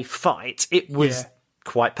not a fight. It was...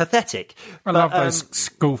 quite pathetic. I love those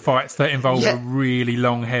school fights that involve a really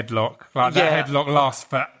long headlock. Like, that headlock lasts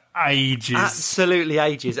for ages. Absolutely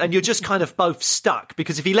ages. And you're just kind of both stuck,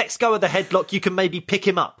 because if he lets go of the headlock, you can maybe pick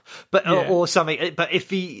him up, or something. But if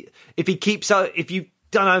he keeps hold of the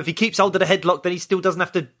headlock, then he still doesn't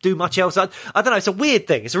have to do much else. I don't know. It's a weird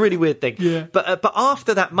thing. It's a really weird thing. Yeah. But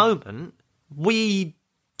after that moment, we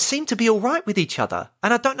seemed to be all right with each other.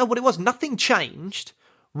 And I don't know what it was. Nothing changed.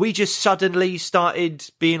 We just suddenly started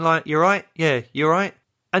being like, you're right? Yeah, you're right.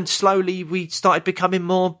 And slowly we started becoming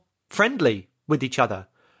more friendly with each other.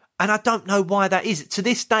 And I don't know why that is. To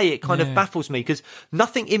this day, it kind of baffles me, because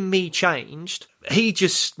nothing in me changed. He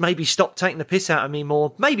just maybe stopped taking the piss out of me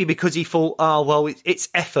more. Maybe because he thought, oh, well, it's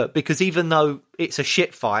effort. Because even though it's a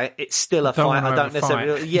shit fight, it's still a fight. I don't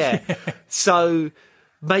necessarily... Yeah. So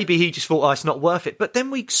maybe he just thought, oh, it's not worth it. But then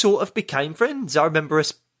we sort of became friends. I remember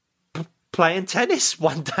us playing tennis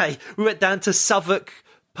one day. We went down to Southwark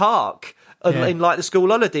Park in like the school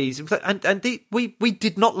holidays, and we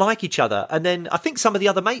did not like each other. And then I think some of the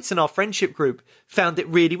other mates in our friendship group found it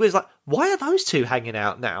really weird. Like, why are those two hanging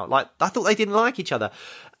out now? Like, I thought they didn't like each other.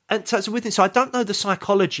 And so it's a weird thing. So I don't know the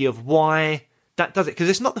psychology of why that does it, because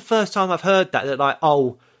it's not the first time I've heard that like,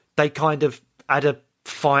 oh, they kind of had a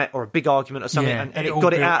fight or a big argument or something, and it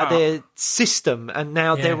got it out of their system, and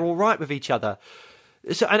now they're all right with each other.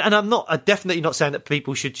 So, and I'm definitely not saying that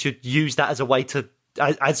people should use that as a way to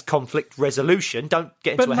as conflict resolution. Don't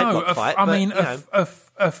get into a headlock fight.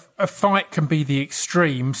 A fight can be the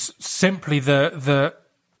extremes, simply the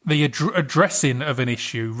addressing of an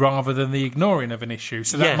issue rather than the ignoring of an issue.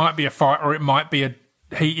 So that might be a fight, or it might be a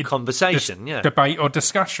heated conversation, debate or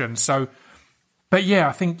discussion. So, but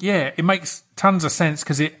I think it makes tons of sense,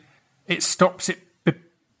 because it stops it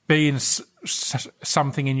being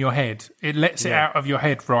something in your head. It lets it out of your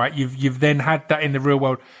head, right? You've then had that in the real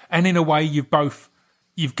world, and in a way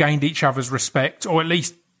you've gained each other's respect, or at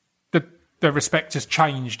least the respect has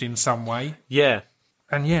changed in some way. Yeah.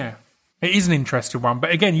 And it is an interesting one.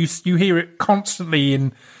 But again, you hear it constantly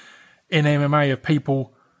in MMA of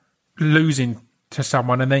people losing to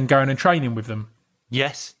someone and then going and training with them.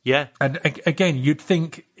 Yes, yeah. And again, you'd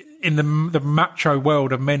think in the macho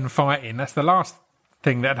world of men fighting, that's the last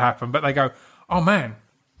thing that'd happen. But they go, oh man,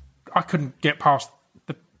 I couldn't get past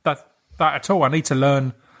that at all. I need to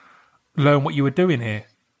learn what you were doing here.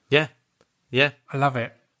 Yeah, yeah. I love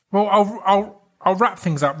it. Well, I'll wrap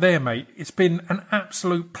things up there, mate. It's been an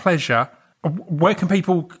absolute pleasure. Where can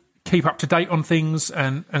people keep up to date on things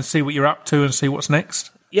and see what you're up to and see what's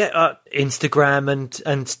next? Yeah, Instagram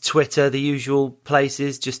and Twitter, the usual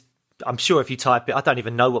places. Just, I'm sure if you type it, I don't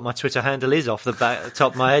even know what my Twitter handle is off the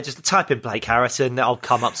top of my head. Just type in Blake Harrison, that'll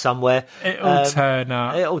come up somewhere. It'll turn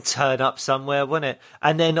up. It'll turn up somewhere, won't it?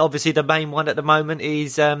 And then obviously the main one at the moment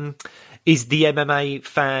is the MMA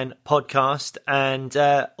Fan Podcast. And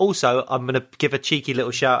also, I'm going to give a cheeky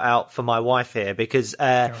little shout out for my wife here, because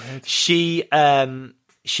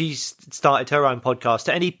she's started her own podcast.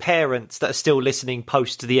 To any parents that are still listening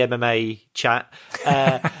post the MMA chat,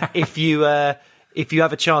 if you have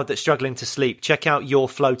a child that's struggling to sleep, check out Your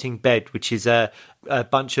Floating Bed, which is a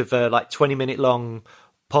bunch of like 20-minute long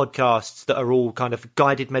podcasts that are all kind of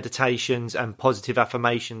guided meditations and positive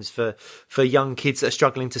affirmations for young kids that are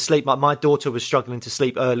struggling to sleep. Like my daughter was struggling to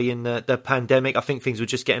sleep early in the pandemic. I think things were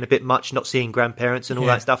just getting a bit much, not seeing grandparents and all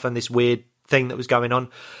that stuff, and this weird thing that was going on.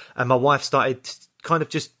 And my wife started kind of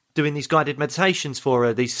just doing these guided meditations for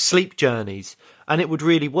her, these sleep journeys, and it would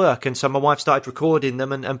really work. And so my wife started recording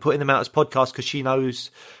them and putting them out as podcasts, because she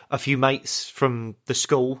knows a few mates from the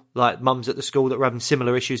school, like mums at the school, that were having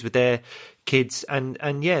similar issues with their kids. And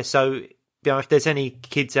yeah, so, you know, if there's any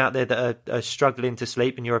kids out there that are struggling to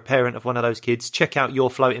sleep and you're a parent of one of those kids, check out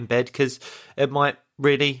Your Floating Bed, because it might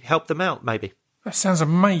really help them out, maybe. That sounds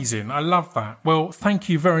amazing. I love that. Well, thank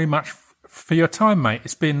you very much for your time, mate.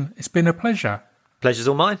 It's been a pleasure. Pleasure's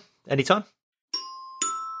all mine. Anytime.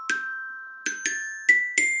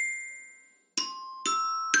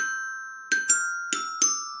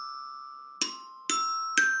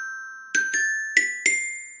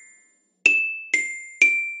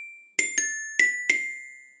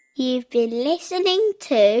 You've been listening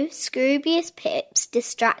to Scroobius Pip's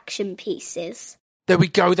Distraction Pieces. There we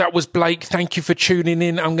go. That was Blake. Thank you for tuning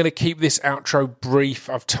in. I'm going to keep this outro brief.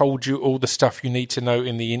 I've told you all the stuff you need to know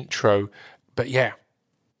in the intro. But yeah,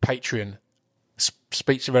 Patreon,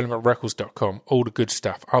 speechdevelopmentrecords.com, all the good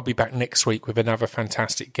stuff. I'll be back next week with another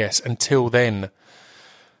fantastic guest. Until then,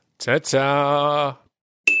 ta-ta.